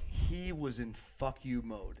 like he was in fuck you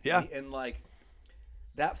mode. Yeah. And like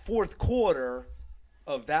that fourth quarter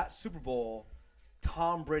of that Super Bowl,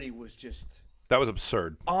 Tom Brady was just That was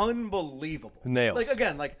absurd. unbelievable. Nails. Like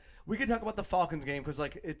again, like we could talk about the Falcons game because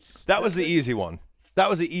like That was the easy one. That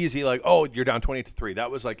was the easy, like, oh, you're down 28-3. That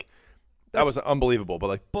was like, that was unbelievable.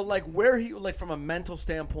 But like where he like from a mental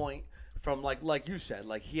standpoint, from like you said,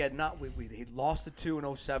 like he had not he lost the 2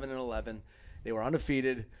 in 07 and 11. They were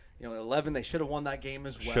undefeated. In 11 they should have won that game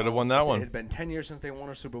as well. Should have won that one. It had been 10 years since they won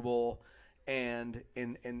a Super Bowl, and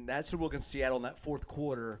in that Super Bowl against Seattle in that fourth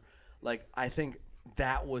quarter, like I think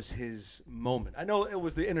that was his moment. I know it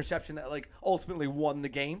was the interception that like ultimately won the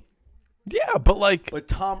game. yeah, but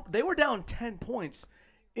Tom, they were down 10 points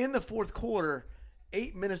in the fourth quarter,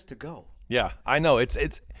 8 minutes to go. yeah, I know it's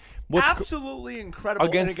what's Absolutely incredible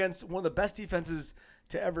against one of the best defenses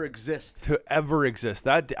to ever exist.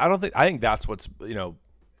 That I think that's what's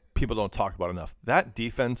people don't talk about enough. That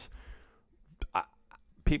defense.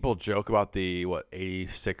 People joke about the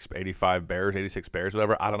 86 Bears,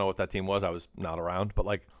 whatever. I don't know what that team was. I was not around, but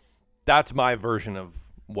like that's my version of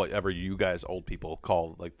whatever you guys old people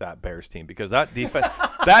call like that Bears team, because that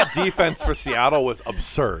defense for Seattle was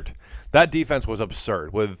absurd. That defense was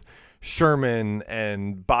absurd with Sherman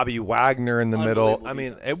and Bobby Wagner in the middle. I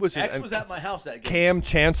mean, it was X was at my house that game. Cam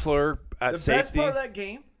Chancellor at safety. The best part of that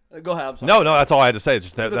game. Go ahead. I'm sorry. No, that's all I had to say.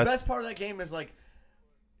 It's just the best part of that game is like,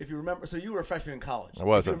 if you remember. So you were a freshman in college. I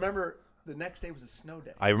was. If you remember, the next day was a snow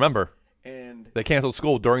day. I remember. And they canceled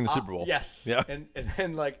school during the Super Bowl. Yes. Yeah. And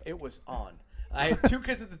then like it was on. I had 2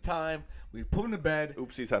 kids at the time. We put them to bed.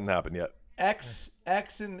 Oopsies hadn't happened yet. X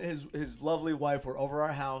and his lovely wife were over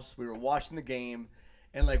our house. We were watching the game,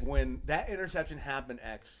 and like when that interception happened,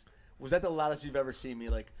 X, was that the loudest you've ever seen me?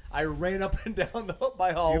 Like I ran up and down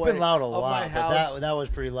my hallway. You've been loud a of lot, my house. but that was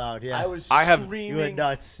pretty loud. Yeah, I was screaming. You went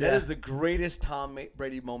nuts. That is the greatest Tom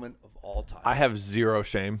Brady moment of all time. I have zero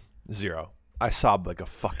shame. Zero. I sobbed like a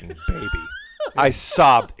fucking baby. I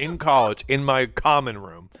sobbed in college in my common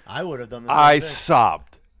room. I would have done the same I thing.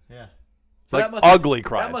 sobbed. Yeah. So like that must ugly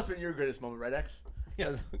cry. That must have been your greatest moment, right, X?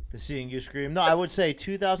 Yeah. Seeing you scream. No, I would say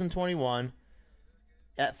 2021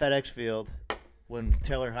 at FedEx Field when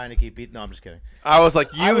Taylor Heineke beat. No, I'm just kidding. I was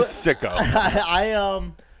like, you sicko.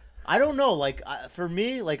 I don't know. Like for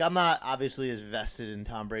me, like I'm not obviously as vested in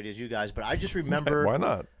Tom Brady as you guys, but I just remember Why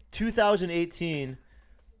not? 2018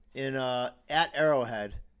 in at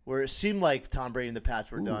Arrowhead, where it seemed like Tom Brady and the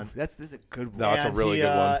Pats were done. This is a good one. No, that's a really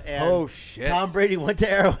good one. And shit! Tom Brady went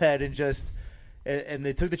to Arrowhead and and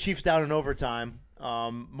they took the Chiefs down in overtime.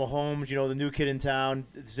 Mahomes, the new kid in town,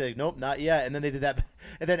 said, nope, not yet. And then they did that.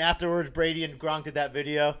 And then afterwards, Brady and Gronk did that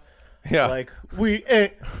video. Yeah. Like, we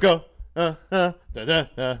ain't go.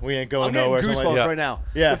 We ain't going I'm nowhere. getting goosebumps right now.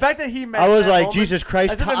 Yeah. The fact that he mentioned I was that like, moment, Jesus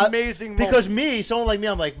Christ. that's an amazing moment. Because someone like me,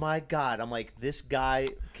 I'm like, my God. I'm like, this guy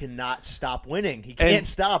cannot stop winning. He can't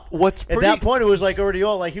stop. At that point, it was like already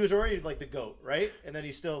he was already like the GOAT, right? And then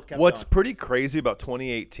he still kept What's going. pretty crazy about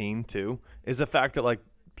 2018, too, is the fact that,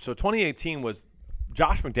 2018 was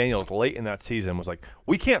Josh McDaniels late in that season was like,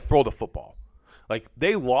 we can't throw the football. Like,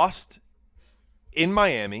 they lost in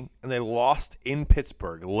Miami and they lost in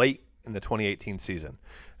Pittsburgh late in the 2018 season.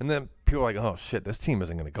 And then people are like, oh, shit, this team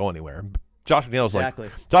isn't going to go anywhere. Josh McDaniels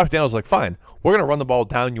was like, fine, we're going to run the ball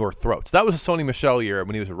down your throats. That was a Sony Michel year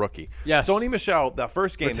when he was a rookie. Yes. Sony Michel, that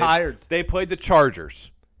first game, retired. They played the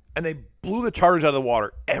Chargers, and they blew the Chargers out of the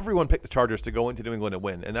water. Everyone picked the Chargers to go into New England and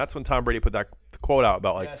win. And that's when Tom Brady put that quote out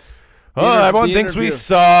about, everyone thinks we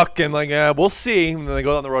suck, and we'll see. And then they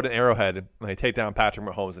go down the road in Arrowhead, and they take down Patrick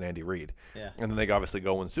Mahomes and Andy Reid. Yeah. And then they obviously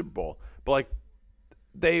go win the Super Bowl. But,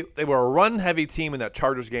 they were a run-heavy team in that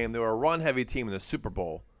Chargers game. They were a run-heavy team in the Super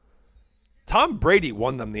Bowl. Tom Brady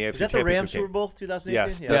won them the AFC Is that the Rams Super Bowl 2018?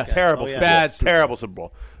 Yes, Yeah, okay. terrible Super Bowl. Bad Super Bowl. Terrible Super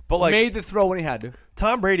Bowl. But made the throw when he had to.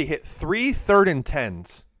 Tom Brady hit 3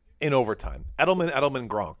 3rd-and-10s in overtime. Edelman,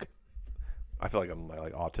 Gronk. I feel like my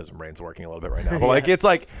autism brain's working a little bit right now. But it's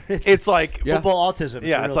like football autism.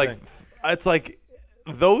 Yeah, it's like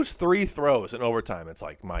those 3 throws in overtime. It's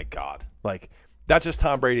like, my God, that's just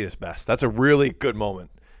Tom Brady at his best. That's a really good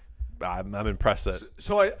moment. I'm impressed that.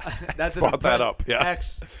 So that's brought that up. Yeah.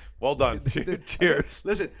 X. Well done. Cheers.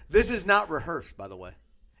 Listen, this is not rehearsed, by the way,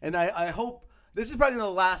 and I hope this is probably the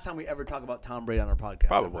last time we ever talk about Tom Brady on our podcast.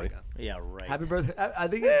 Probably. Yeah, right. Happy birthday! I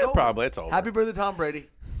think it's over. Probably it's over. Happy birthday, Tom Brady.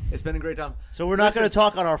 It's been a great time. So we're not going to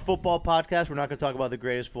talk on our football podcast. We're not going to talk about the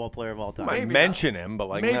greatest football player of all time. Might mention him,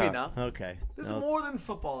 but maybe not. Okay. This is more than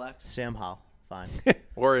football, X. Sam Howell. Fine.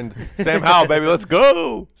 We're in Sam Howell, baby. Let's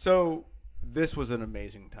go. So this was an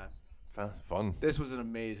amazing time. Fun. This was an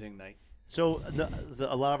amazing night. So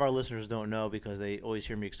a lot of our listeners don't know because they always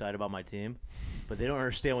hear me excited about my team, but they don't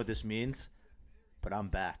understand what this means. But I'm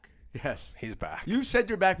back. Yes, he's back. You said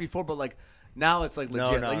you're back before, but now it's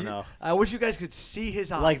legit. No. I wish you guys could see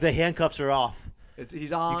his eyes. Like the handcuffs are off.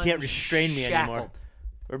 He's on. You can't restrain me anymore.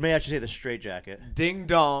 Or maybe I should say the straitjacket. Ding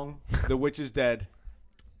dong, the witch is dead.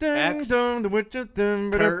 Ding dong, the witch is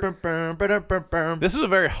dead. This was a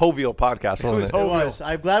very jovial podcast, wasn't it? It was.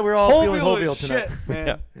 I'm glad we're all feeling jovial tonight. Shit,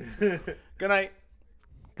 man. Yeah. Good night.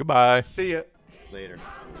 Goodbye. See ya. Later.